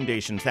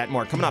recommendations, that and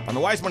more coming up on the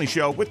Wise Money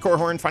Show with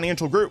Korhorn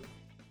Financial Group.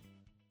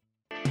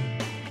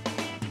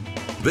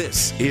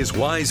 This is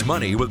Wise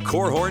Money with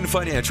Korhorn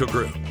Financial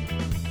Group.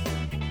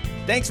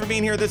 Thanks for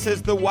being here. This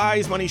is the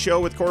Wise Money Show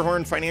with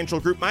Korhorn Financial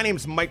Group. My name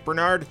is Mike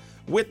Bernard.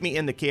 With me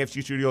in the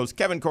KFC studios,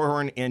 Kevin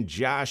Korhorn and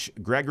Josh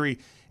Gregory.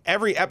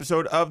 Every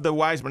episode of the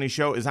Wise Money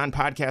Show is on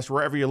podcast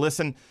wherever you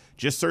listen.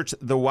 Just search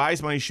the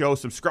Wise Money Show,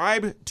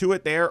 subscribe to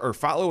it there or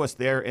follow us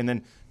there, and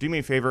then do me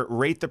a favor,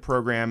 rate the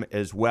program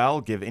as well.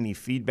 Give any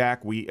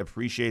feedback. We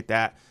appreciate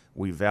that.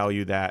 We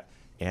value that,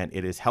 and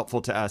it is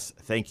helpful to us.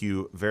 Thank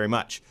you very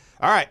much.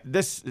 All right,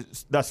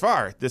 thus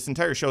far, this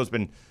entire show has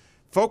been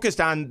focused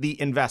on the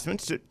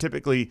investments.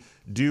 Typically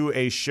do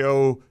a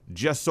show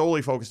just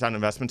solely focused on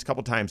investments a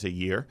couple times a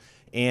year.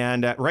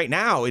 And right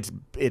now, it's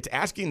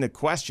asking the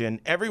question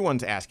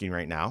everyone's asking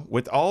right now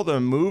with all the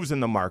moves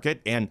in the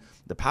market and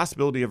the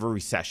possibility of a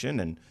recession.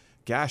 And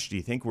gosh, do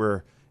you think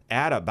we're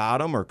at a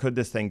bottom or could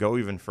this thing go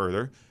even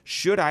further?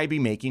 Should I be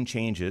making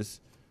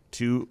changes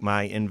to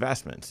my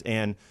investments?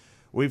 And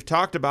we've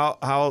talked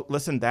about how,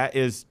 listen, that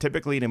is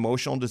typically an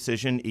emotional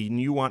decision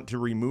and you want to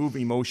remove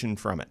emotion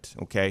from it,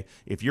 okay?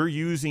 If you're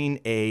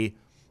using a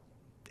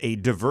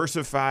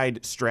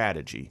diversified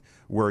strategy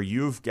where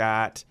you've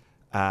got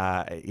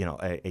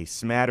a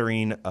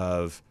smattering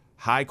of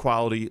high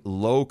quality,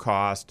 low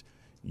cost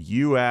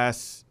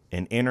U.S.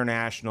 and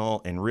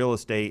international and real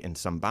estate and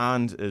some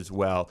bonds as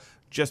well.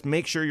 Just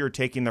make sure you're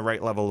taking the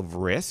right level of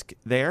risk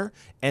there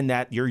and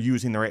that you're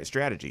using the right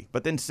strategy.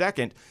 But then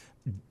second,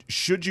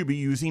 should you be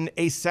using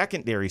a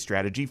secondary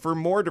strategy for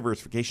more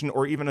diversification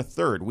or even a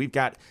third? We've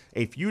got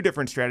a few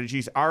different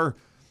strategies. Our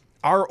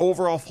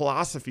overall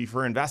philosophy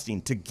for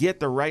investing to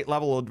get the right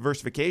level of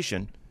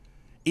diversification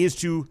is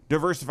to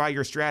diversify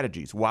your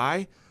strategies.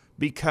 Why?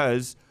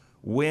 Because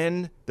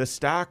when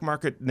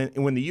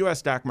the U.S.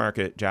 stock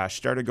market, Josh,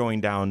 started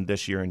going down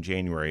this year in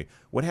January,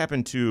 what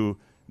happened to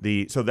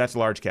so that's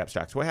large cap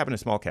stocks. What happened to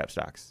small cap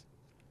stocks?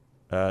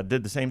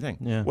 Did the same thing.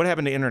 Yeah. What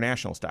happened to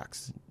international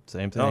stocks?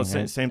 Same thing. Oh,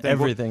 same thing.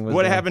 Everything was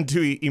What down. happened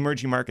to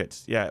emerging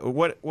markets? Yeah.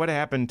 What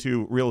happened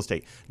to real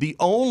estate? The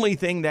only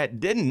thing that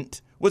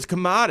didn't was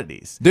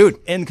commodities. Dude.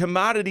 And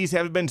commodities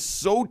have been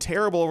so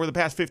terrible over the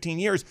past 15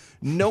 years,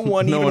 no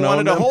one No even one wanted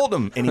owned to them. hold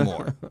them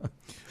anymore.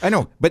 I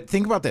know, but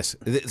think about this.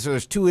 So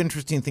there's two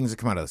interesting things that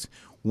come out of this.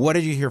 What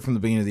did you hear from the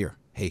beginning of the year?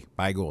 Hey,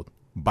 buy gold.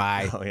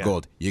 Buy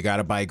gold. You got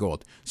to buy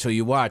gold. So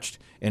you watched,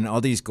 and all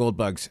these gold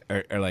bugs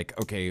are like,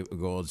 okay,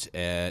 gold's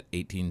at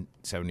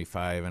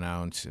 $18.75 an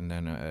ounce, and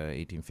then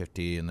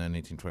 $18.50, and then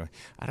 $18.20.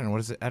 I don't know what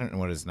is it. I don't know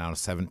what it is now.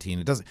 17.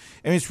 It doesn't.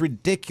 I mean, it's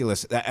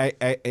ridiculous.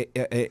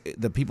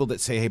 The people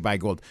that say, hey, buy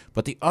gold.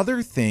 But the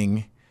other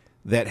thing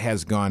that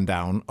has gone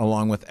down,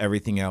 along with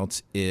everything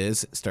else,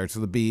 starts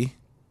with a B.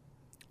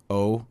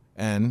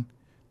 ONDS.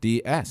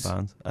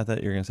 Bonds. I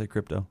thought you were going to say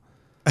crypto.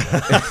 Yeah,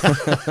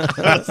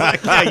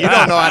 you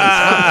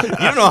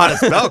don't know how to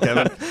spell,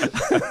 Kevin.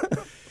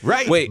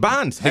 Right. Wait,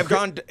 bonds have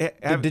gone.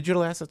 Did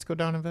digital assets go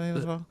down in value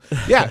as well?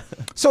 Yeah.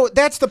 So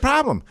that's the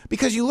problem.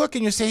 Because you look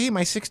and you say, hey,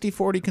 my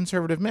 60-40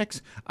 conservative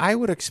mix, I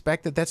would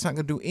expect that that's not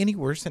going to do any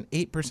worse than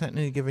 8% in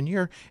a given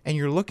year. And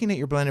you're looking at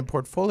your blended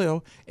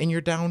portfolio and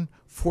you're down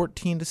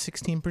 14 to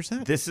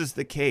 16%. This is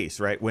the case,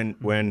 right?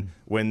 When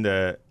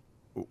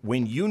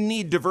you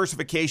need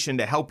diversification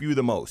to help you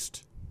the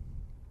most,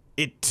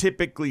 it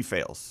typically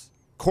fails.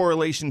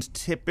 Correlations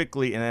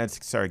typically, and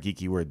that's, sorry,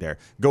 geeky word there,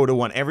 go to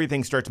one.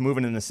 Everything starts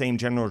moving in the same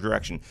general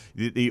direction.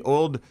 The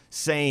old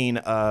saying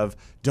of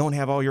don't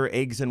have all your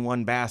eggs in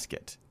one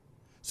basket.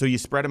 So you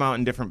spread them out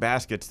in different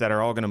baskets that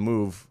are all going to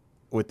move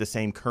with the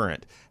same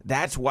current.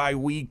 That's why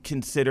we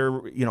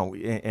consider,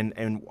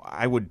 and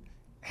I would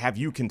have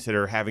you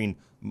consider having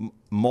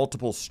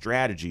multiple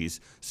strategies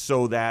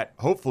so that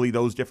hopefully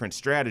those different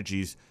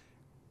strategies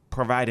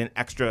provide an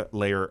extra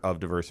layer of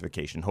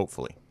diversification,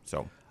 hopefully.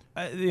 So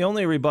the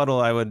only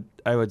rebuttal I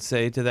would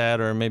say to that,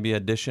 or maybe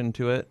addition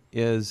to it,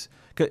 is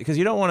because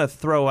you don't want to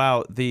throw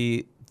out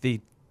the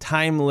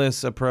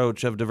timeless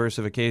approach of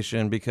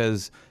diversification,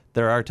 because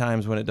there are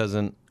times when it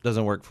doesn't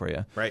work for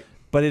you. Right.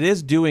 But it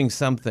is doing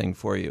something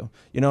for you.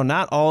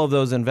 Not all of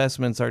those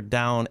investments are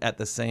down at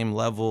the same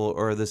level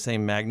or the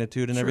same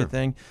magnitude and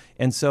everything.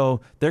 And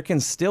so there can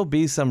still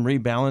be some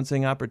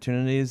rebalancing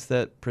opportunities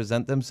that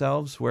present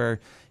themselves where,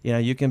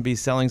 you can be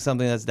selling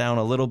something that's down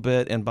a little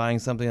bit and buying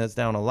something that's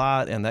down a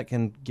lot, and that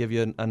can give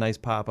you a nice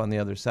pop on the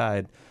other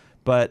side.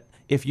 But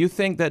if you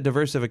think that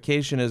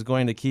diversification is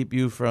going to keep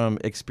you from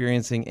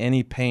experiencing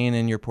any pain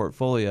in your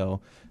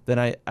portfolio, then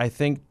I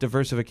think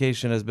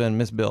diversification has been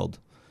misbilled.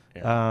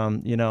 Yeah.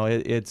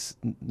 It's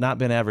not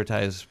been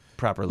advertised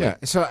properly. Yeah.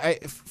 So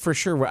for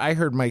sure, what I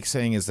heard Mike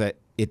saying is that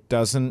it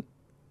doesn't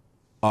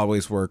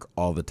always work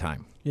all the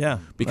time. Yeah.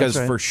 Because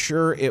that's right. for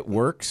sure it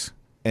works,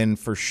 and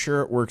for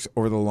sure it works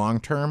over the long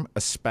term,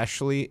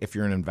 especially if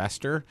you're an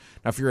investor.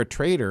 Now, if you're a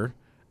trader,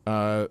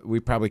 we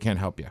probably can't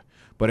help you.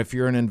 But if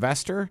you're an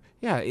investor,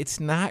 yeah, it's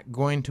not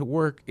going to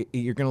work.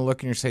 You're going to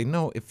look and you're saying,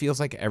 no, it feels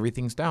like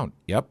everything's down.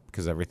 Yep,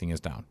 because everything is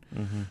down.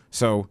 Mm-hmm.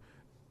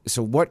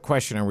 So what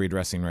question are we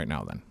addressing right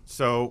now then?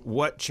 So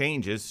what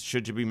changes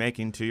should you be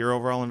making to your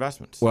overall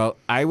investments? Well,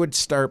 I would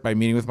start by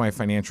meeting with my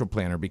financial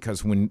planner,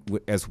 because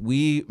as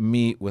we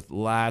meet with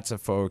lots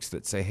of folks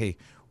that say, hey,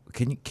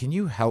 can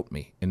you help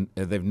me? And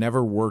they've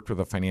never worked with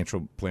a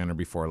financial planner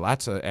before.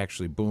 Lots of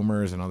actually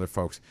boomers and other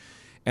folks.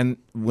 And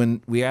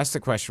when we ask the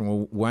question,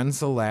 well,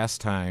 when's the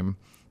last time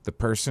the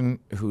person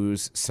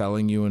who's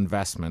selling you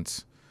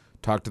investments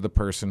talked to the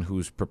person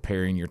who's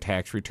preparing your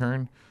tax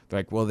return? They're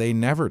like, well, they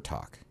never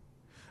talk.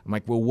 I'm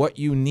like, well, what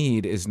you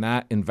need is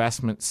not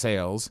investment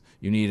sales.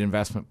 You need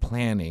investment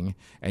planning,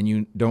 and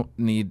you don't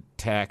need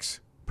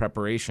tax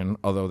preparation,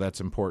 although that's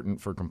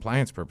important for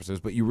compliance purposes,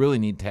 but you really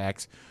need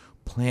tax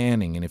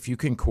planning. And if you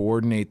can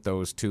coordinate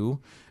those two,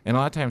 and a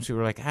lot of times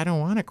people are like, I don't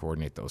want to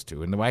coordinate those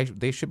two, and why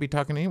they should be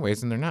talking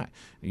anyways, and they're not.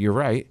 You're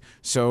right.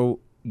 So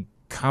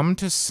come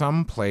to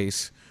some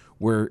place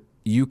where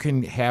you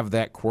can have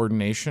that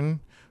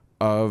coordination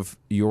of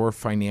your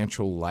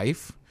financial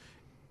life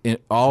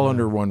all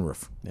under one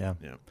roof. Yeah.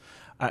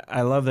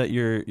 I love that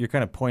you're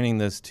kind of pointing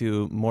this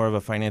to more of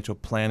a financial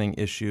planning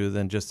issue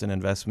than just an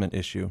investment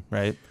issue,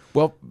 right?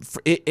 Well,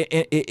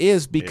 it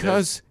is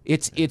because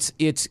it's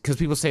because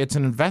people say it's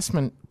an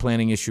investment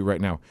planning issue right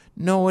now.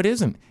 No, it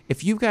isn't.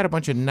 If you've got a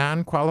bunch of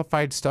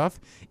non-qualified stuff,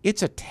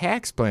 it's a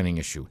tax planning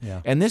issue. Yeah.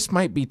 And this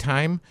might be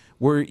time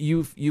where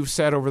you've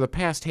said over the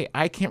past, hey,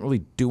 I can't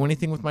really do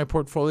anything with my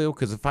portfolio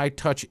because if I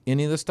touch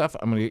any of this stuff,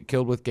 I'm going to get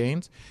killed with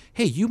gains.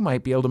 Hey, you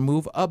might be able to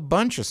move a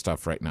bunch of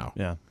stuff right now.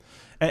 Yeah.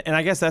 And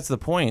I guess that's the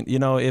point.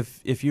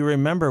 If you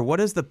remember, what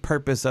is the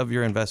purpose of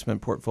your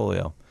investment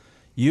portfolio?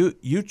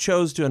 You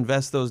chose to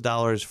invest those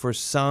dollars for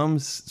some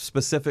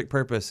specific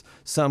purpose,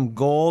 some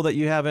goal that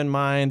you have in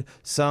mind,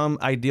 some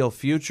ideal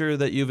future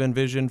that you've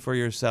envisioned for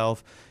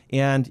yourself.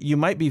 And you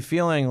might be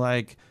feeling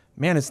like,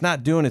 man, it's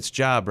not doing its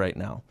job right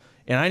now.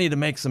 And I need to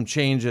make some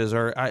changes,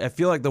 or I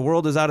feel like the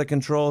world is out of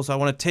control, so I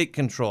want to take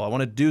control. I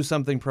want to do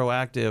something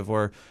proactive,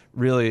 or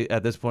really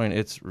at this point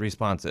it's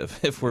responsive,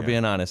 if we're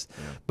being honest.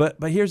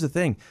 But here's the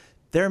thing.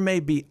 There may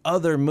be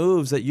other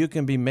moves that you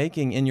can be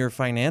making in your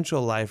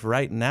financial life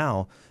right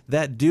now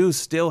that do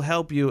still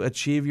help you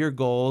achieve your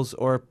goals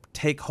or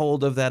take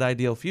hold of that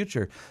ideal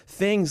future.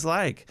 Things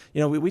like,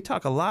 we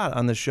talk a lot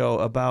on the show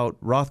about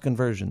Roth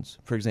conversions,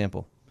 for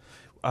example.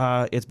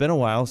 It's been a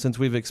while since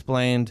we've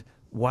explained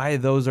why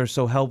those are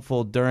so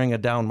helpful during a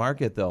down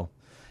market, though.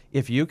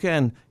 If you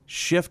can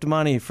shift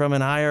money from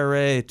an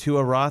IRA to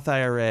a Roth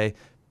IRA,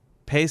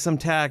 pay some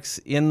tax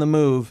in the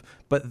move,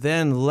 but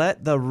then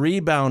let the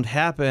rebound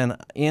happen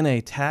in a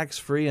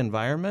tax-free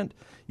environment,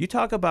 you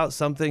talk about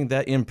something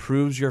that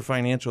improves your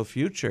financial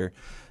future.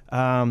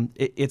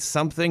 It's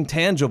something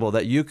tangible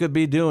that you could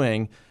be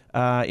doing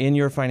in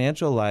your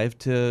financial life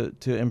to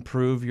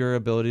improve your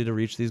ability to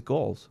reach these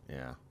goals.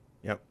 Yeah.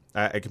 Yep.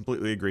 I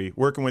completely agree.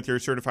 Working with your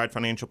certified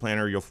financial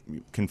planner, you'll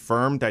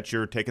confirm that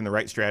you're taking the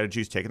right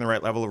strategies, taking the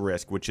right level of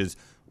risk, which is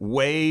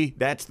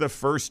that's the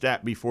first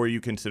step before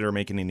you consider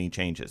making any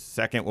changes.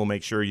 Second, we'll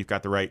make sure you've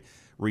got the right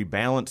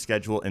rebalance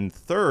schedule. And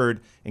third,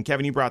 and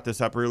Kevin, you brought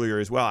this up earlier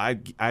as well,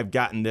 I've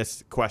gotten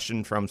this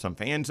question from some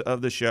fans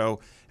of the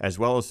show as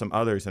well as some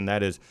others, and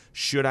that is,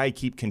 should I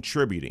keep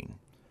contributing?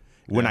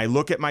 When I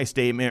look at my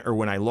statement or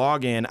when I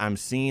log in, I'm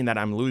seeing that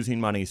I'm losing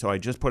money. So I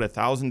just put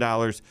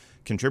 $1,000,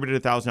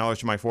 contributed $1,000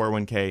 to my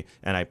 401k,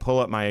 and I pull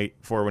up my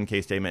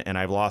 401k statement and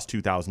I've lost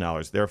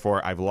 $2,000.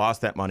 Therefore, I've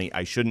lost that money.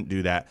 I shouldn't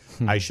do that.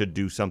 I should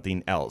do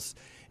something else.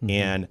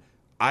 And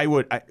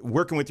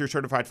working with your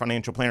certified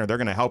financial planner, they're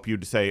going to help you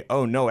to say,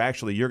 oh, no,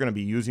 actually, you're going to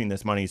be using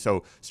this money.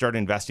 So start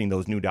investing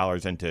those new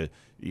dollars into,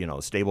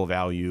 stable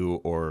value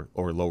or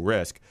low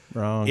risk.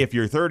 Wrong. If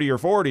you're 30 or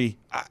 40,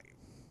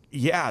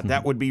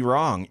 that would be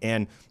wrong.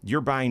 And you're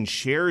buying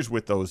shares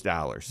with those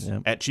dollars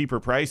at cheaper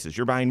prices.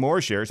 You're buying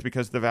more shares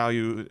because the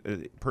value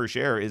per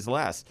share is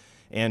less.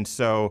 And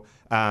so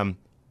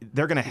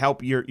they're going to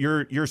help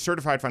your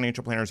certified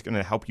financial planner is going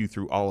to help you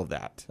through all of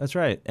that. That's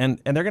right.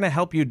 And they're going to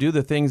help you do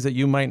the things that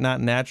you might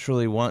not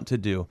naturally want to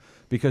do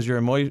because your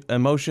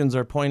emotions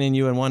are pointing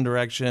you in one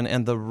direction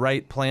and the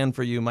right plan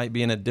for you might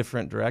be in a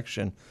different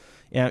direction.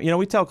 And,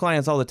 we tell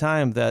clients all the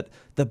time that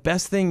the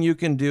best thing you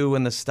can do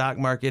when the stock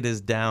market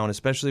is down,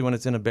 especially when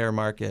it's in a bear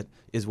market,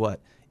 is what?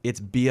 It's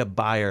be a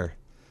buyer.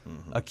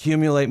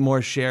 Accumulate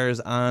more shares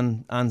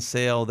on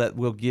sale that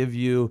will give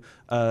you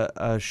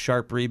a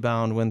sharp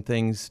rebound when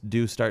things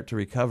do start to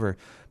recover.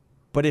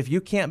 But if you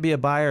can't be a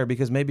buyer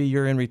because maybe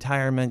you're in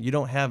retirement, you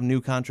don't have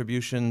new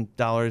contribution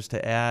dollars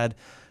to add,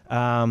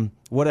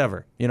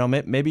 whatever,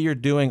 maybe you're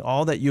doing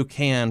all that you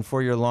can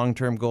for your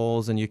long-term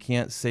goals and you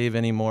can't save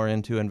any more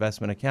into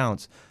investment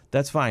accounts.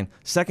 That's fine.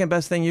 Second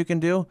best thing you can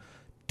do,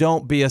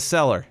 don't be a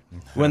seller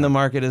when the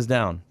market is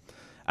down.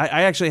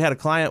 I actually had a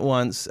client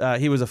once,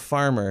 he was a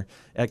farmer.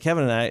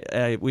 Kevin and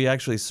I, we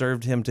actually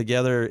served him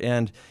together,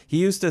 and he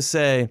used to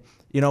say,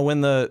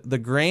 when the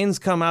grains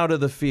come out of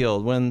the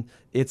field, when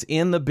it's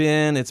in the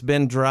bin, it's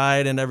been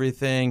dried and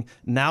everything,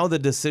 now the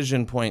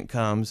decision point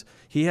comes.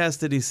 He has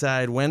to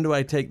decide, when do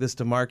I take this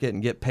to market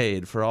and get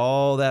paid for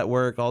all that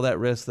work, all that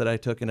risk that I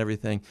took and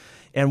everything.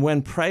 And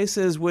when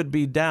prices would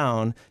be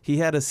down, he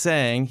had a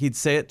saying, he'd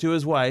say it to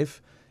his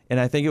wife, and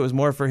I think it was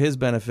more for his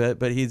benefit,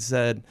 but he'd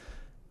said,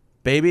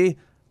 baby,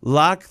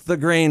 lock the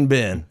grain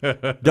bin.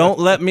 Don't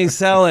let me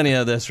sell any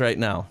of this right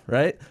now,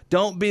 right?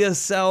 Don't be a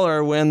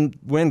seller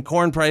when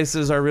corn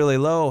prices are really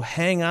low.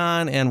 Hang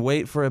on and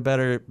wait for a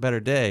better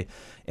day.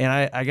 And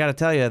I got to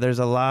tell you, there's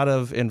a lot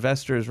of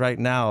investors right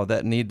now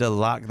that need to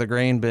lock the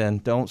grain bin.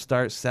 Don't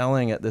start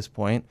selling at this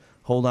point.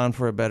 Hold on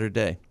for a better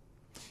day.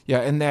 Yeah,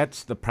 and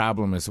that's the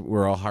problem is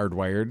we're all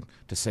hardwired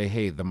to say,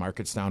 hey, the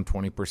market's down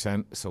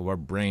 20%. So our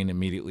brain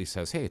immediately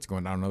says, hey, it's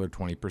going down another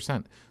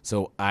 20%.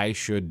 So I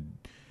should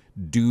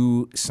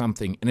do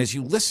something. And as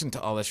you listen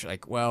to all this, you're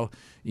like, well,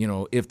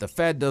 if the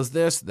Fed does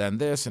this,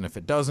 and if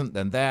it doesn't,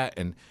 then that,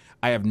 and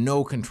I have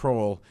no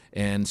control,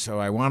 and so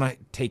I want to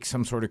take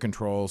some sort of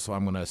control, so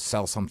I'm going to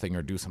sell something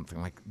or do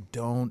something. Like,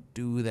 don't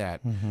do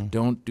that.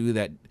 Don't do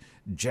that.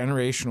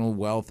 Generational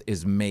wealth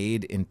is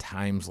made in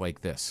times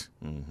like this.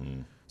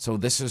 So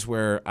this is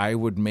where I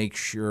would make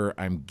sure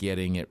I'm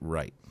getting it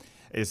right.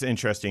 It's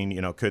interesting,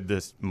 could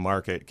this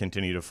market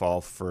continue to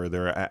fall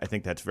further? I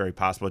think that's very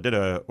possible. I did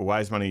a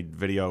Wise Money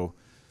video,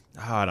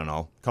 I don't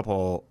know,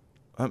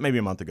 maybe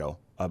a month ago,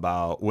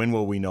 about when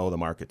will we know the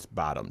market's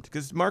bottomed?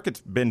 Because the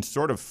market's been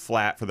sort of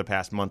flat for the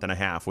past month and a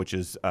half, which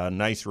is a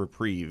nice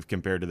reprieve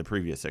compared to the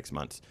previous 6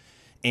 months.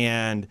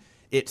 And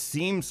it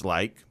seems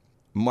like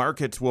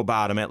markets will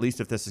bottom, at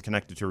least if this is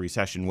connected to a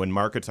recession, when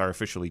markets are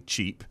officially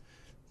cheap.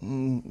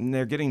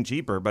 They're getting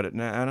cheaper, but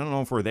I don't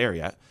know if we're there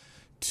yet.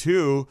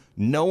 2,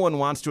 no one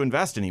wants to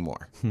invest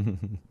anymore.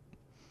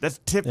 That's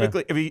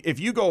typically, if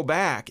you go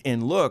back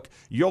and look,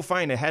 you'll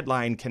find a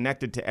headline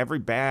connected to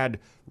every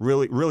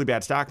really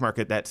bad stock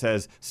market that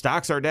says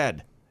stocks are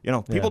dead.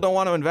 People don't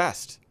want to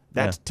invest.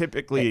 That's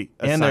typically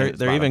a and sign they're it's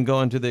they're bottom. even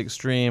going to the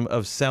extreme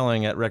of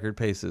selling at record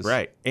paces.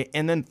 Right.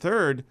 And then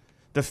third,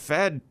 the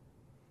Fed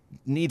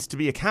needs to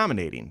be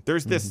accommodating.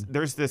 There's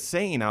this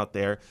saying out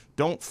there,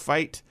 don't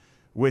fight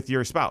with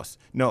your spouse.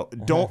 No,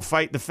 don't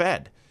fight the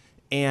Fed.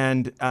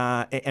 And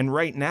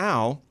right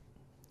now,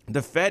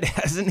 the Fed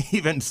hasn't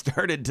even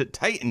started to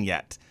tighten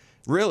yet,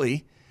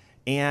 really.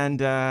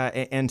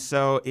 And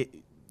so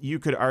you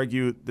could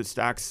argue that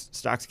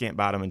stocks can't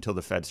bottom until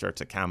the Fed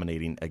starts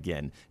accommodating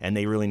again, and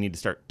they really need to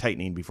start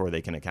tightening before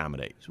they can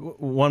accommodate.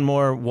 One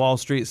more Wall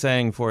Street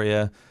saying for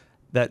you,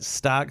 that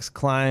stocks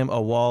climb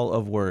a wall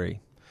of worry.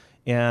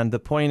 And the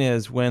point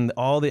is, when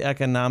all the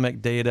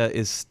economic data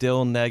is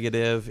still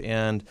negative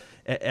and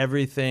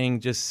everything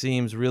just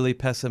seems really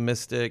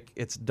pessimistic,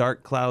 it's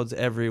dark clouds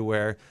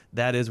everywhere,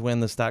 that is when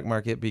the stock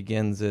market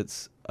begins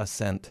its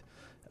ascent.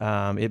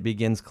 It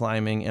begins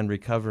climbing and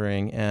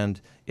recovering,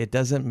 and it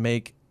doesn't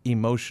make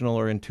emotional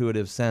or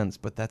intuitive sense,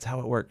 but that's how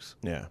it works.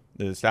 Yeah.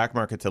 The stock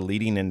market's a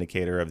leading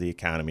indicator of the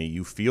economy.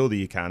 You feel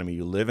the economy.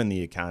 You live in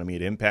the economy.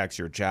 It impacts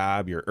your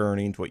job, your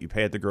earnings, what you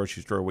pay at the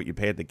grocery store, what you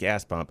pay at the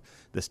gas pump.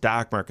 The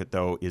stock market,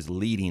 though, is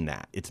leading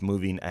that. It's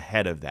moving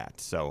ahead of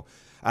that. So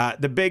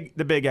the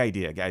big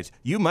idea, guys,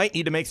 you might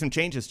need to make some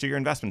changes to your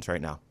investments right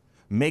now.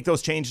 Make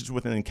those changes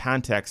within the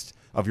context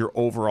of your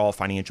overall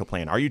financial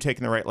plan. Are you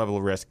taking the right level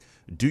of risk?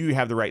 Do you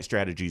have the right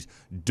strategies?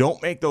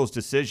 Don't make those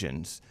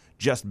decisions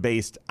just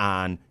based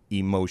on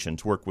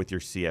emotions. Work with your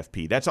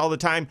CFP. That's all the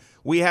time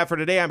we have for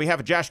today. On behalf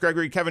of Josh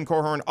Gregory, Kevin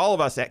Korhorn, all of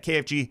us at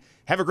KFG,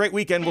 have a great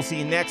weekend. We'll see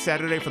you next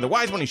Saturday for the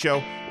Wise Money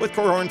Show with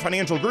Korhorn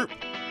Financial Group.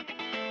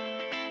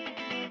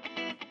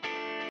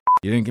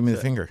 You didn't give me the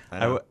finger.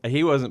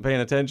 He wasn't paying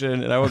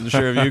attention, and I wasn't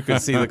sure if you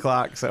could see the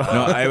clock. So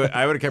No,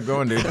 I would have kept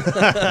going, dude.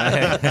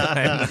 I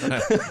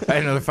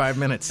had another 5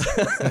 minutes.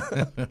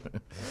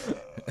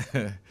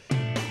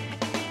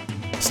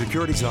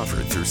 Securities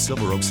offered through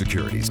Silver Oak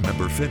Securities,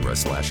 member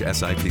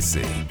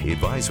FINRA/SIPC.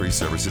 Advisory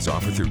services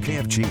offered through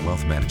KFG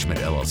Wealth Management,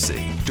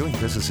 LLC. Doing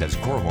business as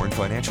Korhorn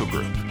Financial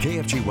Group.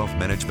 KFG Wealth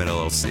Management,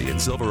 LLC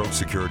and Silver Oak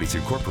Securities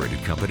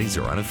Incorporated companies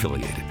are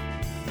unaffiliated.